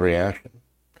irrational reaction.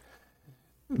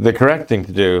 The correct thing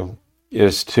to do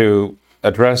is to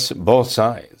address both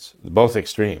sides, both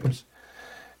extremes,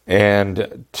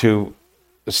 and to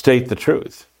state the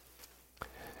truth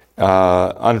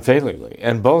unfailingly.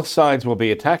 And both sides will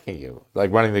be attacking you,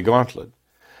 like running the gauntlet.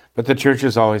 But the Church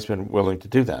has always been willing to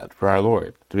do that for our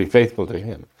Lord, to be faithful to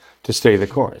him, to stay the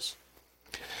course.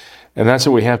 And that's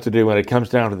what we have to do when it comes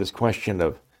down to this question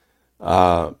of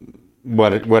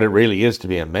what it really is to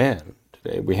be a man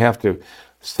today. We have to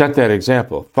set that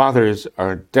example. Fathers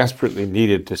are desperately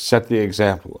needed to set the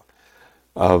example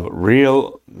of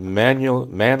real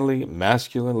manly,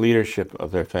 masculine leadership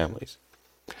of their families.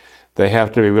 They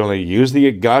have to be willing to use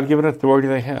the God-given authority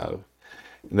they have.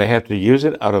 And they have to use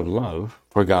it out of love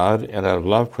for God and out of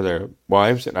love for their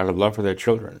wives and out of love for their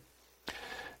children.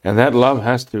 And that love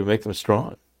has to make them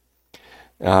strong.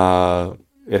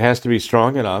 It has to be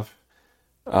strong enough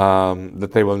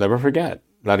that they will never forget,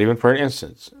 not even for an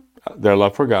instant, their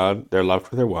love for God, their love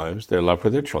for their wives, their love for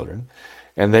their children,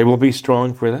 and they will be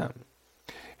strong for them.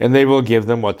 And they will give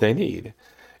them what they need.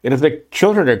 And if the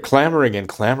children are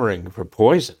clamoring for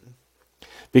poison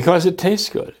because it tastes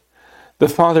good, the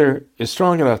father is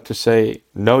strong enough to say,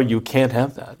 no, you can't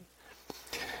have that.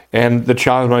 And the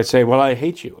child might say, well, I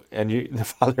hate you. And the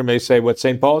father may say what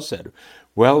St. Paul said,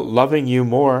 well, loving you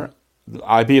more,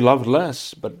 I be loved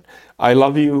less, but I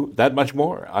love you that much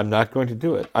more. I'm not going to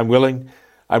do it. I'm willing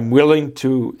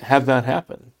to have that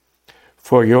happen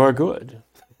for your good.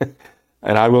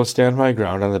 And I will stand my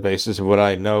ground on the basis of what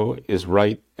I know is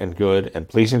right and good and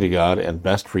pleasing to God and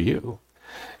best for you.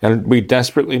 And we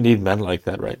desperately need men like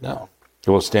that right now,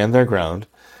 who will stand their ground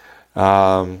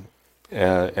and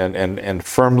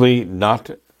firmly not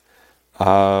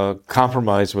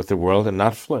compromise with the world and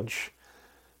not flinch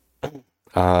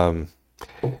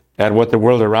at what the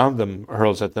world around them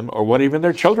hurls at them or what even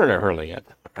their children are hurling at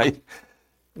them, right?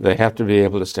 They have to be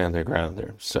able to stand their ground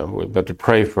there. So we've got to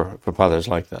pray for fathers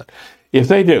like that. If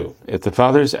they do, if the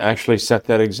fathers actually set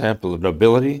that example of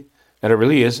nobility, and it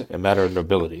really is a matter of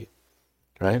nobility,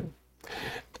 right?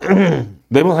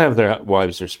 They will have their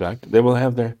wives' respect. They will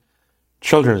have their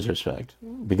children's respect,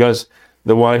 because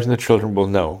the wives and the children will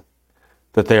know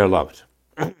that they are loved,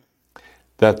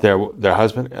 that their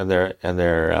husband and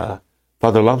their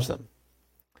father loves them,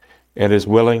 and is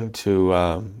willing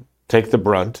to take the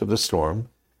brunt of the storm,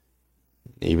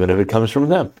 even if it comes from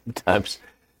them. Sometimes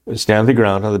stand the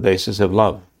ground on the basis of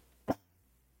love,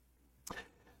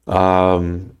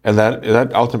 and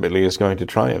that ultimately is going to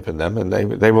triumph in them, and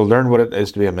they will learn what it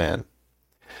is to be a man.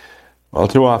 All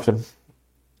too often,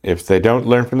 if they don't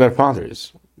learn from their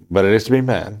fathers what it is to be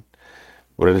man,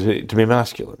 what it is to be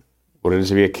masculine, what it is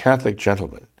to be a Catholic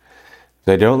gentleman. If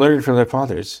they don't learn it from their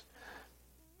fathers,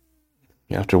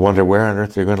 you have to wonder where on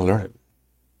earth they're going to learn it.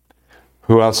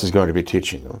 Who else is going to be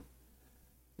teaching them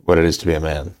what it is to be a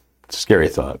man? It's a scary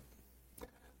thought.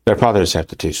 Their fathers have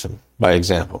to teach them by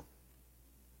example.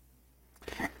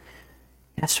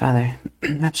 Yes, Father.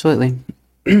 Absolutely.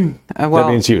 That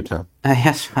means you, Tom.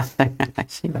 Yes, Father. I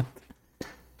see that.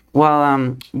 Well,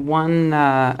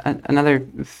 another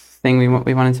thing we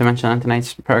wanted to mention on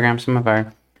tonight's program, some of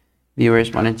our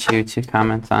viewers wanted you to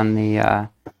comment on the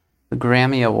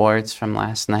Grammy Awards from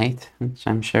last night, which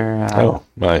I'm sure. Oh,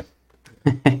 my.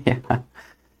 Yeah.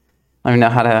 I don't know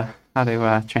how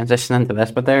to transition into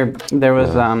this, but there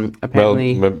was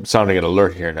apparently. Well, I'm sounding an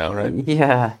alert here now, right?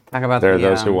 Yeah, talk about. There are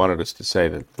those who wanted us to say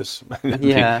that this.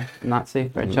 Yeah, not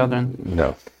safe for children.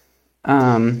 No.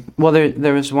 Well,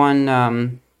 there was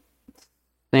one.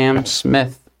 Sam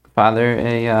Smith,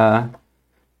 Father,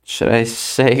 should I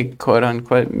say quote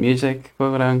unquote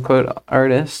quote unquote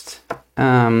artist,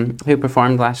 who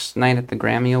performed last night at the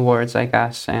Grammy Awards, I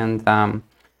guess, and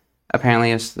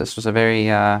apparently this was a very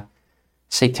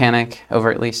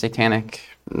overtly satanic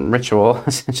ritual,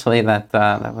 essentially that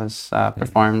was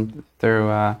performed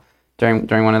through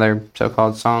during one of their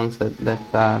so-called songs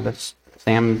that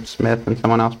Sam Smith and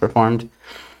someone else performed,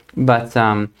 but.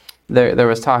 There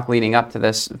was talk leading up to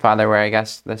this, Father, where I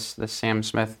guess this Sam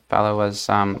Smith fellow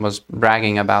was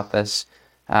bragging about this,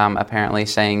 apparently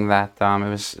saying that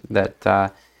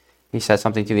he said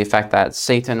something to the effect that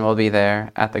Satan will be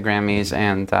there at the Grammys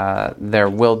and there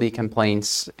will be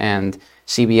complaints and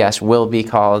CBS will be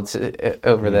called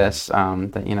over this, to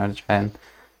try and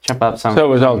trump up some. So it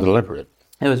was all deliberate.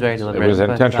 It was very deliberate. It was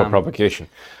intentional provocation.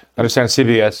 I understand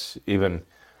CBS even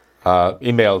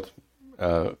emailed.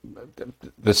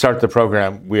 To start the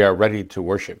program, we are ready to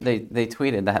worship. They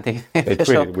tweeted that. They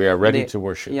tweeted, we are ready to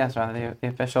worship. Yes, the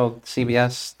official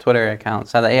CBS Twitter account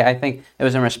said that. I think it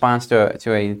was in response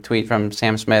to a tweet from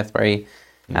Sam Smith where he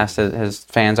asked his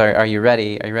fans, "Are you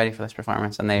ready? Are you ready for this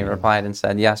performance?" And they replied and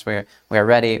said, "Yes, we are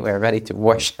ready. We are ready to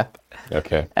worship."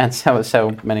 Okay. And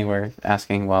so many were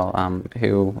asking, "Well,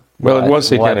 who? Well, it was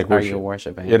satanic what worship. Are you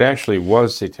worshiping?" It actually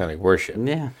was satanic worship.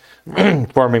 Yeah.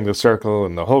 Forming the circle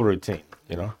and the whole routine.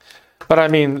 But I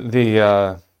mean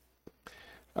the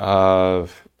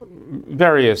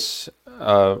various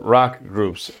rock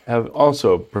groups have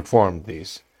also performed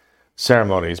these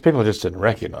ceremonies. People just didn't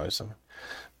recognize them,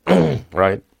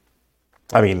 right?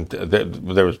 I mean,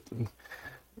 there was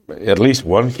at least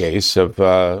one case of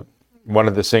one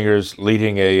of the singers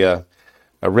leading a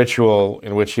ritual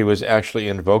in which he was actually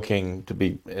asking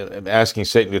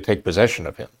Satan to take possession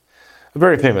of him. A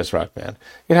very famous rock band.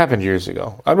 It happened years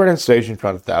ago. I read on stage in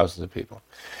front of thousands of people.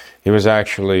 He was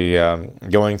actually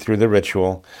going through the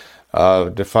ritual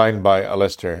defined by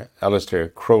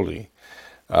Aleister Crowley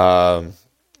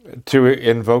to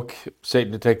invoke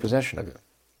Satan to take possession of him.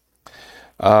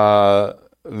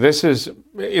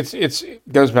 It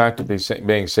goes back to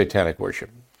being satanic worship.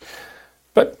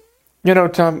 But,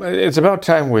 Tom, it's about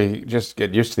time we just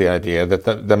get used to the idea that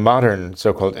the modern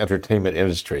so-called entertainment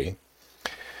industry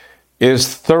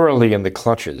is thoroughly in the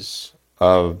clutches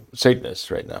of Satanists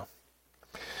right now.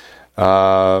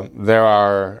 There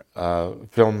are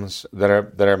films that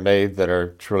are made that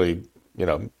are truly,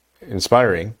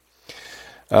 inspiring,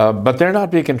 but they're not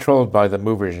being controlled by the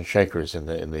movers and shakers in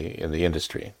the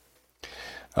industry,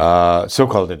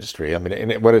 so-called industry. I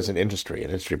mean, what is an industry?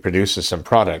 An industry produces some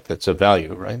product that's of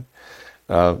value, right?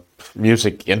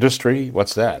 Music industry,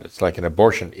 what's that? It's like an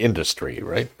abortion industry,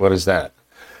 right? What is that?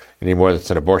 Anymore, it's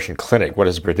an abortion clinic. What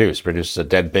does it produce? It produces a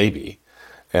dead baby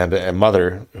and a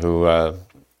mother who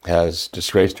has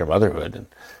disgraced her motherhood and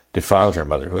defiled her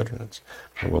motherhood and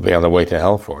will be on the way to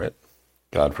hell for it,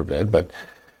 God forbid. But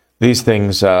these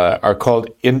things are called,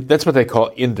 that's what they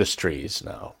call industries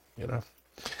now,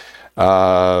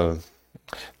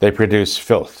 They produce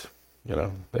filth,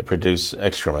 They produce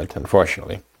excrement,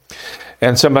 unfortunately.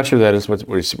 And so much of that is what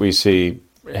we see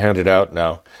handed out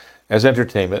now as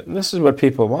entertainment, and this is what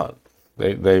people want.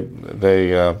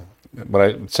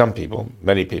 Some people,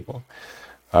 many people,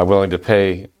 are willing to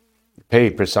pay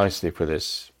precisely for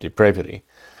this depravity.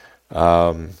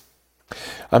 I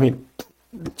mean,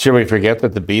 should we forget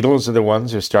that the Beatles are the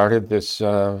ones who started this?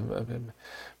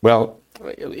 Well,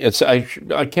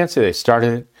 I can't say they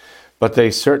started it, but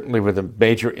they certainly were the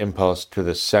major impulse to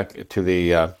the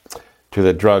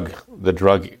drug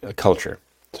culture,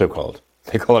 so-called.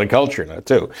 They call it a culture now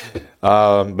too,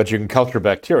 but you can culture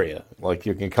bacteria, like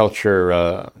you can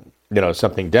culture,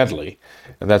 something deadly,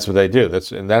 and that's what they do.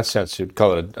 That's in that sense you'd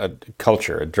call it a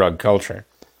culture, a drug culture.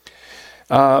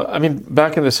 I mean,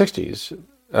 back in the 60s,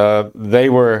 they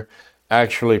were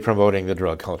actually promoting the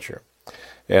drug culture.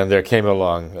 And there came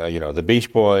along, the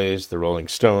Beach Boys, the Rolling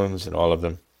Stones, and all of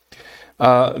them.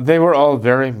 They were all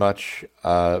very much,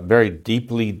 very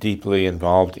deeply, deeply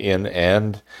involved in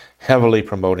and heavily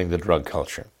promoting the drug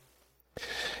culture.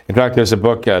 In fact, there's a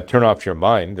book, Turn Off Your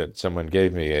Mind, that someone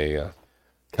gave me a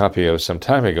copy of some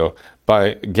time ago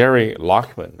by Gary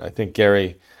Lachman. I think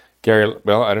Gary,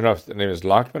 well, I don't know if the name is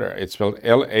Lachman or it's spelled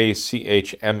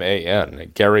Lachman,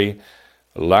 Gary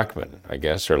Lachman, I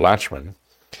guess, or Lachman,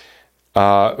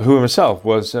 who himself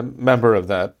was a member of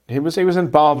that. He was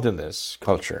involved in this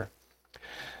culture,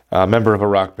 a member of a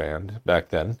rock band back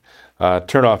then,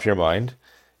 Turn Off Your Mind.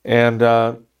 And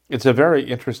it's a very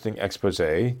interesting expose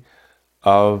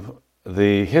of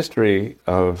the history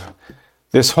of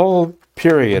this whole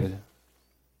period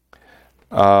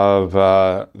of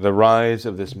the rise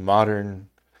of this modern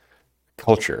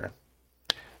culture.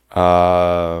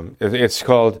 It's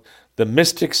called The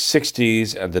Mystic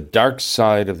 60s and the Dark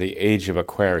Side of the Age of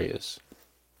Aquarius.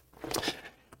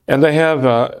 And they have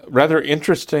rather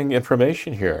interesting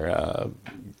information here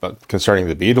concerning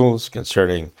the Beatles,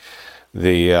 concerning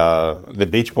the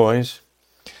Beach Boys,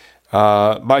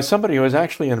 by somebody who was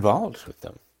actually involved with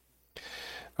them,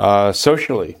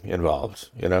 socially involved,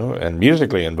 and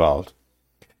musically involved.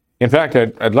 In fact,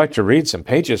 I'd like to read some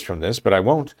pages from this, but I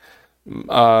won't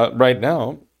right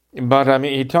now. But I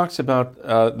mean, he talks about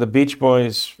the Beach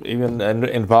Boys, even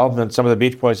involvement, some of the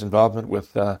Beach Boys' involvement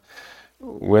with the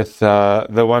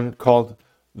one called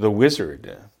the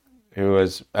Wizard, who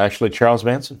was actually Charles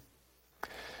Manson,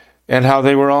 and how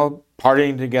they were all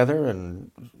partying together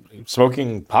and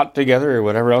smoking pot together or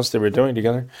whatever else they were doing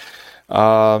together.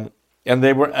 And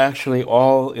they were actually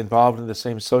all involved in the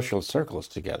same social circles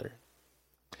together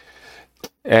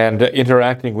and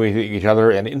interacting with each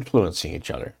other and influencing each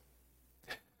other.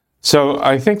 So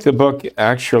I think the book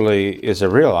actually is a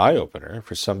real eye-opener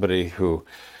for somebody who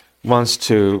wants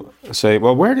to say,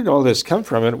 well, where did all this come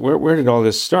from and where did all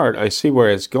this start? I see where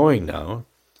it's going now.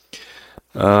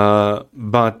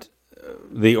 But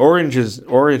the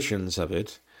origins of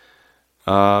it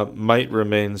might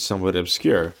remain somewhat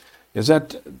obscure. Is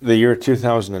that the year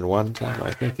 2001, Tom?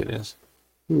 I think it is.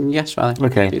 Yes, Father.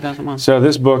 Okay. 2001. So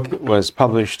this book was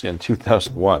published in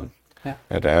 2001. Yeah.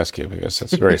 I had to ask you because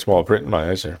it's very small print and my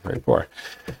eyes are very poor.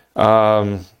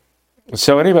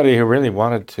 So anybody who really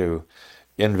wanted to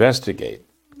investigate,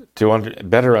 to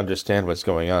better understand what's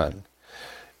going on,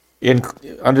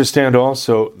 understand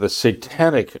also the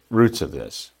satanic roots of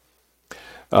this,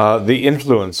 the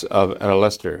influence of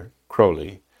Aleister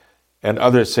Crowley and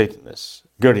other Satanists,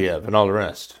 Gurdjieff and all the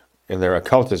rest, in their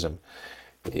occultism,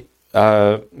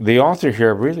 the author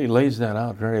here really lays that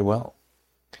out very well.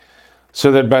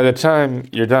 So that by the time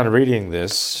you're done reading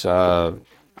this, and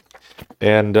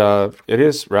it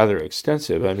is rather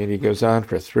extensive. I mean, he goes on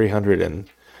for 300 and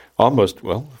almost,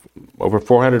 over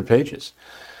 400 pages.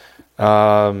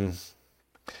 And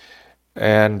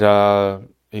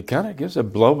he kind of gives a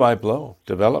blow-by-blow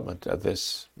development of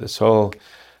this whole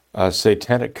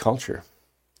satanic culture,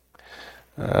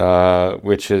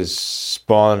 which has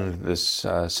spawned this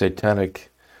satanic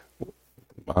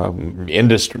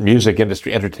industry, music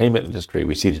industry, entertainment industry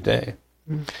we see today.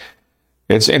 Mm.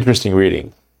 It's interesting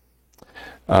reading.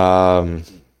 And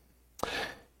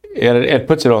it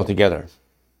puts it all together.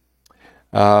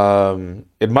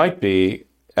 It might be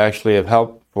actually of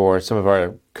help for some of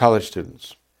our college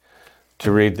students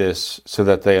to read this so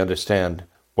that they understand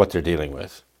what they're dealing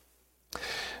with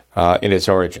in its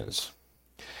origins.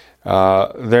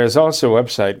 There's also a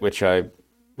website which I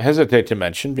hesitate to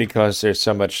mention because there's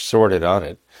so much sordid on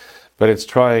it, but it's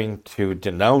trying to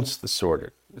denounce the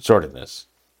sordidness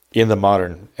in the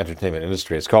modern entertainment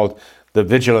industry. It's called The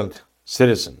Vigilant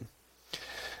Citizen.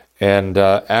 And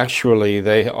actually,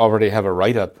 they already have a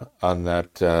write-up on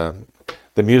that,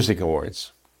 the Music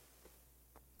Awards,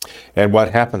 and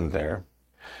what happened there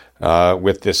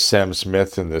with this Sam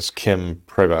Smith and this Kim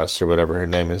Prevas, or whatever her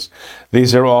name is.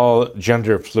 These are all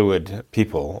gender-fluid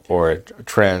people or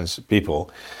trans people,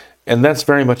 and that's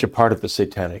very much a part of the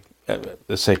satanic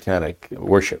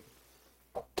worship,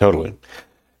 totally.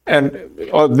 And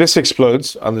this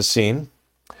explodes on the scene.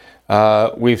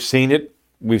 We've seen it.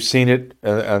 We've seen it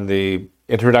on the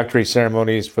introductory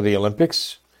ceremonies for the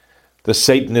Olympics. The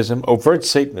Satanism, overt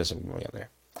Satanism going on there.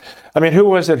 I mean, who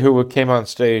was it who came on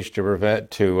stage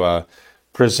to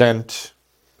present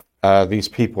these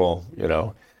people? You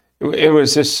know, it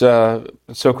was this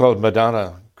so-called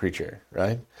Madonna creature,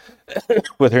 right,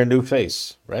 with her new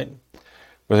face, right,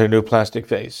 with her new plastic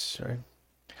face, right.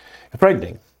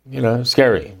 Frightening, you know,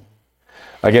 scary.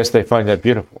 I guess they find that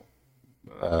beautiful.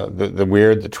 the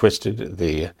weird, the twisted,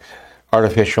 the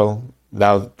artificial.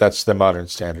 Now that's the modern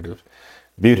standard of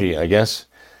beauty, I guess.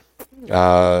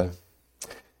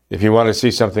 If you want to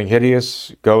see something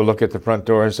hideous, go look at the front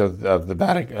doors of the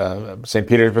Vatican, St.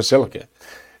 Peter's Basilica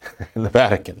in the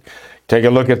Vatican. Take a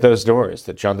look at those doors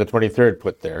that John the 23rd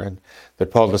put there and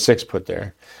that Paul VI put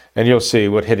there, and you'll see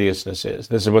what hideousness is.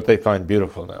 This is what they find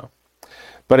beautiful now.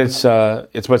 But it's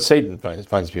what Satan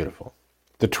finds beautiful.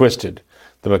 The twisted,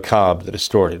 the macabre, the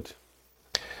distorted,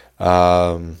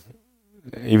 even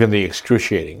the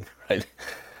excruciating, right?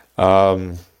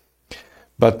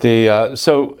 But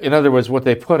so in other words, what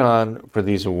they put on for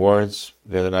these awards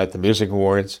the other night, the music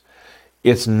awards,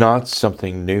 it's not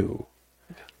something new.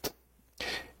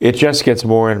 It just gets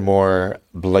more and more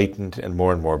blatant and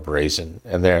more brazen,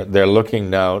 and they're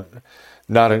looking now,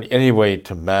 not in any way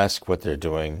to mask what they're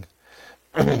doing.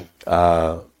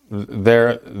 They're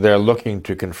looking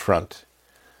to confront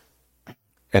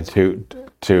and to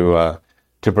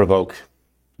provoke.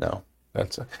 No,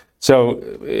 so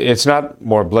it's not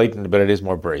more blatant, but it is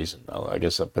more brazen. I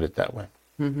guess I'll put it that way.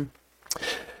 Mm-hmm.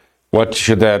 What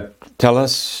should that tell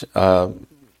us?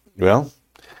 Well,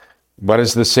 what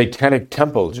is the Satanic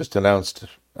Temple just announced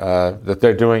that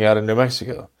they're doing out in New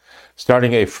Mexico?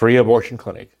 Starting a free abortion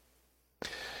clinic.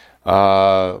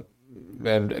 And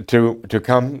to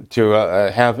come to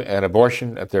have an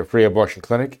abortion at their free abortion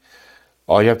clinic,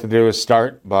 all you have to do is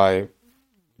start by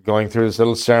going through this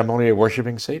little ceremony of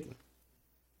worshiping Satan,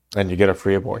 and you get a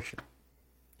free abortion.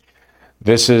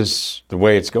 This is the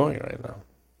way it's going right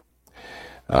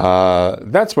now.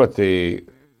 That's what the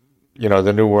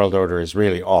New World Order is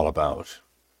really all about.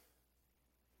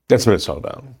 That's what it's all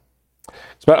about.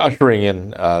 It's about ushering in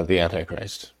the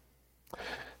Antichrist.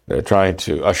 They're trying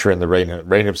to usher in the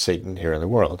reign of Satan here in the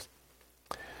world.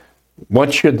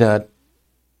 What should that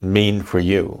mean for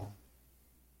you?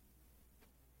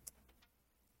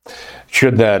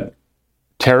 Should that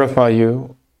terrify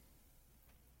you?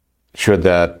 Should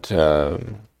that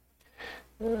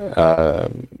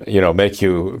make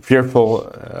you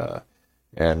fearful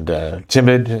and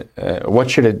timid? What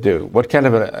should it do? What kind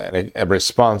of a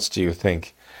response do you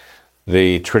think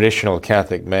the traditional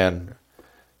Catholic man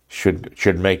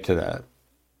should make to that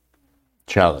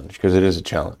challenge? Because it is a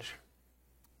challenge.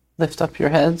 Lift up your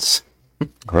heads.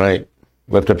 Right.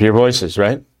 Lift up your voices,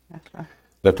 right? That's right.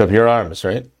 Lift up your arms,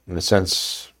 right? In the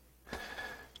sense,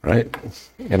 right?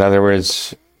 In other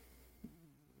words,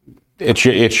 it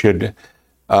should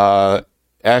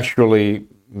actually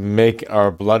make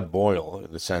our blood boil,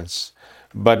 in the sense,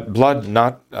 but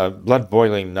blood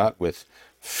boiling not with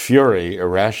fury,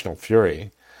 irrational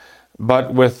fury,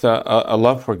 but with a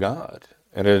love for God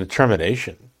and a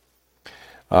determination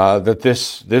that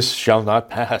this shall not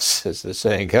pass, as the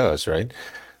saying goes, right?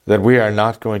 That we are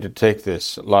not going to take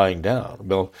this lying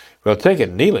down. We'll take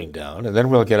it kneeling down, and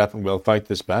then we'll get up and we'll fight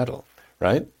this battle,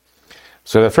 right?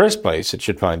 So the first place it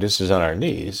should find us is on our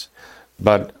knees,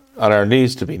 but on our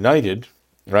knees to be knighted,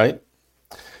 right?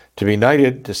 To be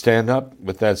knighted, to stand up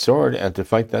with that sword and to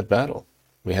fight that battle.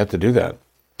 We have to do that.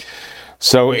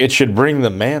 So it should bring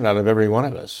the man out of every one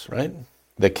of us, right?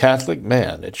 The Catholic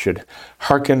man. It should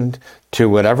hearken to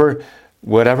whatever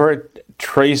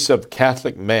trace of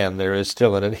Catholic man there is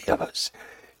still in any of us.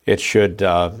 It should be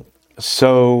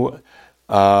like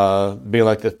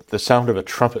the sound of a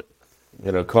trumpet,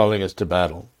 calling us to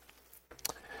battle.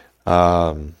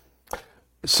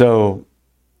 So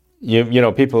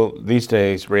people these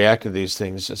days react to these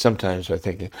things sometimes by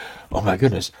thinking, oh my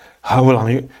goodness, how will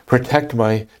I protect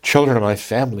my children and my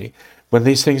family when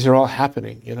these things are all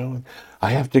happening?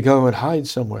 I have to go and hide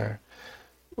somewhere.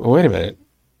 Well, wait a minute.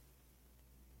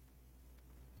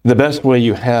 The best way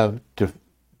you have to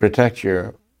protect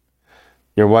your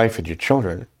wife and your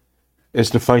children is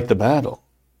to fight the battle.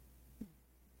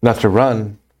 Not to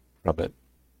run from it,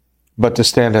 but to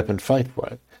stand up and fight for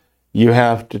it. You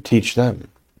have to teach them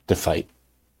to fight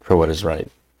for what is right?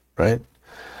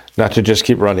 Not to just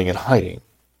keep running and hiding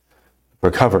for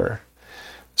cover.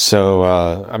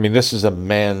 So, this is a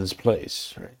man's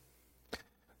place, right?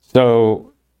 So,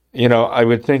 I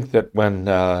would think that when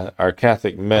our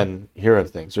Catholic men hear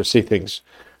of things or see things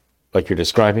like you're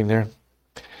describing there,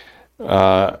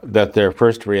 that their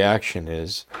first reaction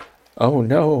is, oh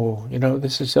no,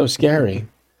 this is so scary.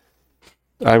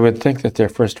 I would think that their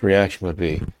first reaction would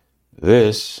be,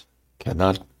 this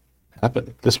cannot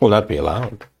happen. This will not be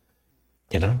allowed,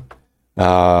 and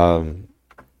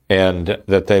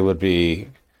that they would be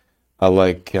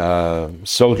like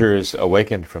soldiers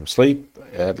awakened from sleep,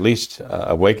 at least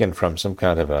awakened from some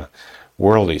kind of a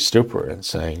worldly stupor, and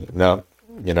saying, no,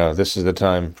 this is the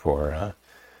time for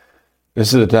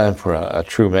This is the time for a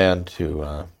true man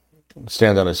to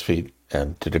stand on his feet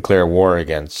and to declare war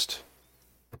against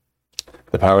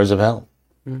the powers of hell.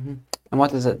 Mm-hmm. And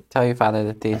what does it tell you, Father,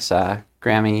 that these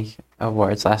Grammy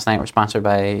Awards last night were sponsored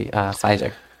by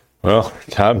Pfizer? Well,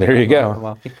 Tom, there you go.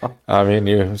 Well, people. I mean,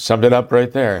 you summed it up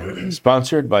right there.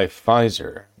 Sponsored by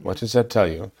Pfizer. What does that tell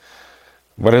you?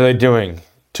 What are they doing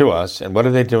to us, and what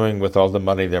are they doing with all the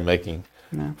money they're making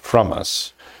from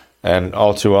us? And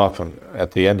all too often,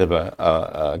 at the end of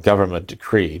a government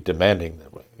decree demanding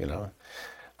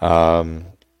that,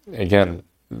 again,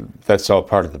 that's all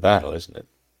part of the battle, isn't it?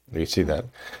 You see that,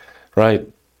 right?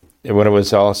 When it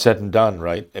was all said and done,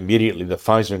 right, immediately the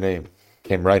Pfizer name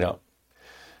came right up,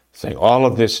 saying all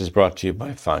of this is brought to you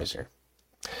by Pfizer.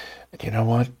 And you know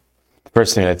what? The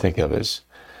first thing I think of is,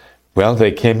 well,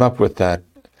 they came up with that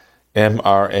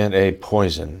mRNA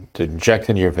poison to inject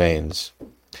in your veins.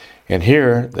 And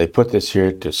here, they put this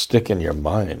here to stick in your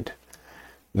mind.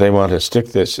 They want to stick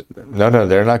this. No,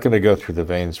 they're not going to go through the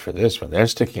veins for this one. They're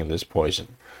sticking this poison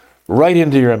right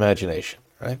into your imagination,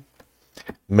 right?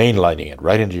 Mainlining it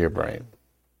right into your brain.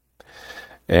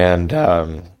 And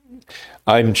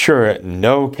I'm sure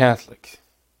no Catholic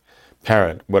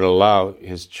parent would allow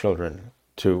his children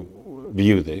to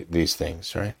view these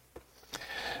things, right?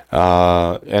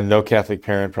 And no Catholic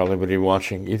parent probably would be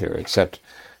watching either, except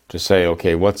to say,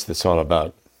 okay, what's this all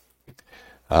about?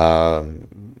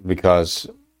 Because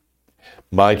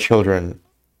my children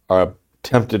are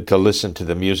tempted to listen to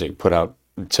the music put out,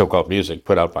 so-called music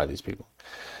put out by these people.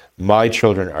 My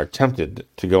children are tempted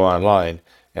to go online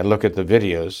and look at the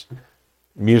videos,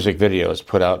 music videos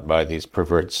put out by these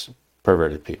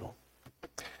perverted people.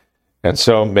 And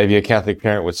so maybe a Catholic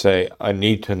parent would say, I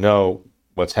need to know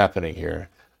what's happening here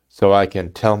so I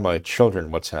can tell my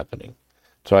children what's happening,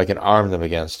 so I can arm them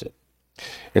against it.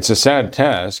 It's a sad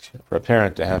task for a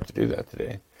parent to have to do that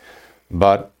today,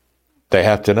 but they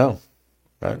have to know,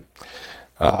 right?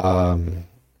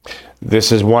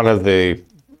 This is one of the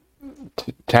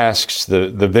tasks the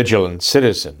Vigilant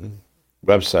Citizen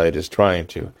website is trying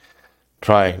to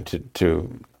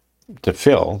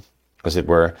fill, as it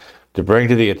were, to bring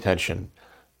to the attention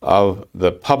of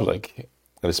the public,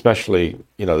 and especially,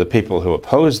 the people who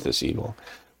oppose this evil,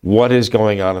 what is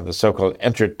going on in the so-called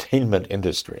entertainment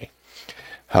industry,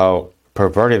 how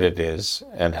perverted it is,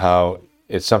 and how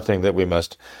it's something that we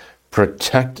must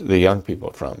protect the young people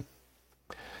from,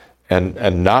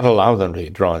 and not allow them to be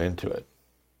drawn into it.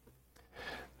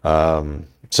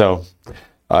 So,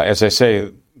 as I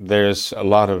say, there's a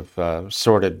lot of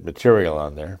sordid material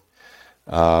on there,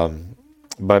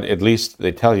 but at least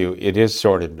they tell you it is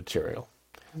sordid material.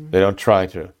 They don't try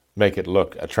to make it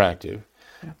look attractive.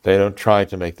 They don't try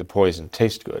to make the poison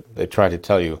taste good. They try to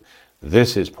tell you,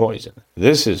 this is poison.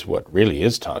 This is what really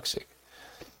is toxic.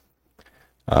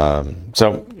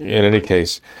 So, in any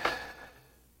case,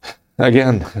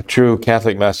 again, true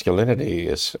Catholic masculinity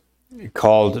is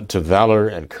called to valor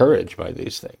and courage by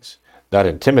these things, not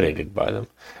intimidated by them,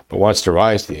 but wants to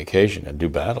rise to the occasion and do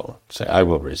battle. Say, I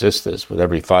will resist this with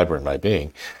every fiber in my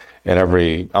being and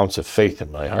every ounce of faith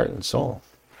in my heart and soul.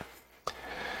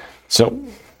 So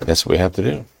that's what we have to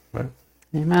do, right?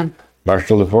 Amen.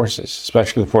 Marshal the forces,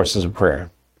 especially the forces of prayer.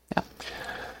 Yeah.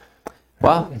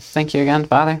 Well, thank you again,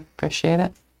 Father. Appreciate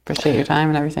it. Appreciate your time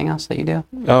and everything else that you do.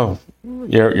 Oh,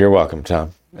 you're welcome,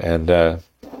 Tom. And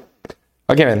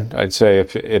again, I'd say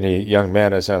if any young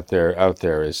man is out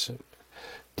there is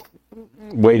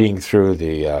wading through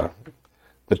the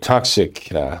toxic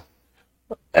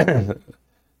the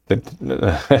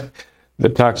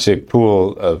toxic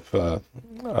pool of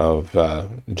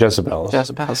Jezebels, yeah.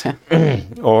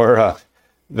 or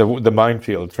the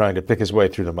minefield, trying to pick his way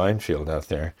through the minefield out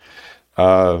there.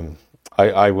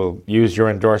 I will use your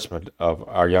endorsement of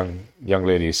our young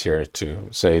ladies here to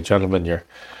say, gentlemen, you're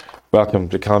welcome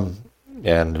to come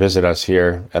and visit us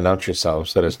here. Announce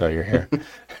yourselves, let us know you're here,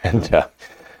 and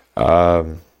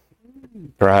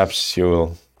perhaps you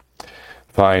will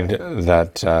find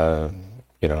that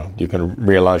you can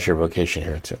realize your vocation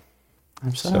here too.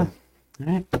 Absolutely. So,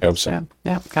 all right. I hope so.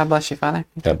 Yeah. God bless you, Father.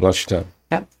 God bless you, Tom.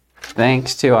 Yep.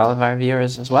 Thanks to all of our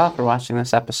viewers as well for watching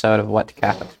this episode of What Do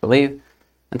Catholics Believe.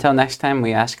 Until next time,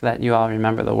 we ask that you all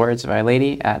remember the words of Our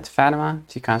Lady at Fatima,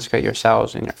 to consecrate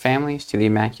yourselves and your families to the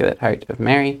Immaculate Heart of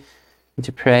Mary, and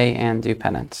to pray and do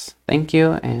penance. Thank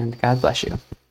you, and God bless you.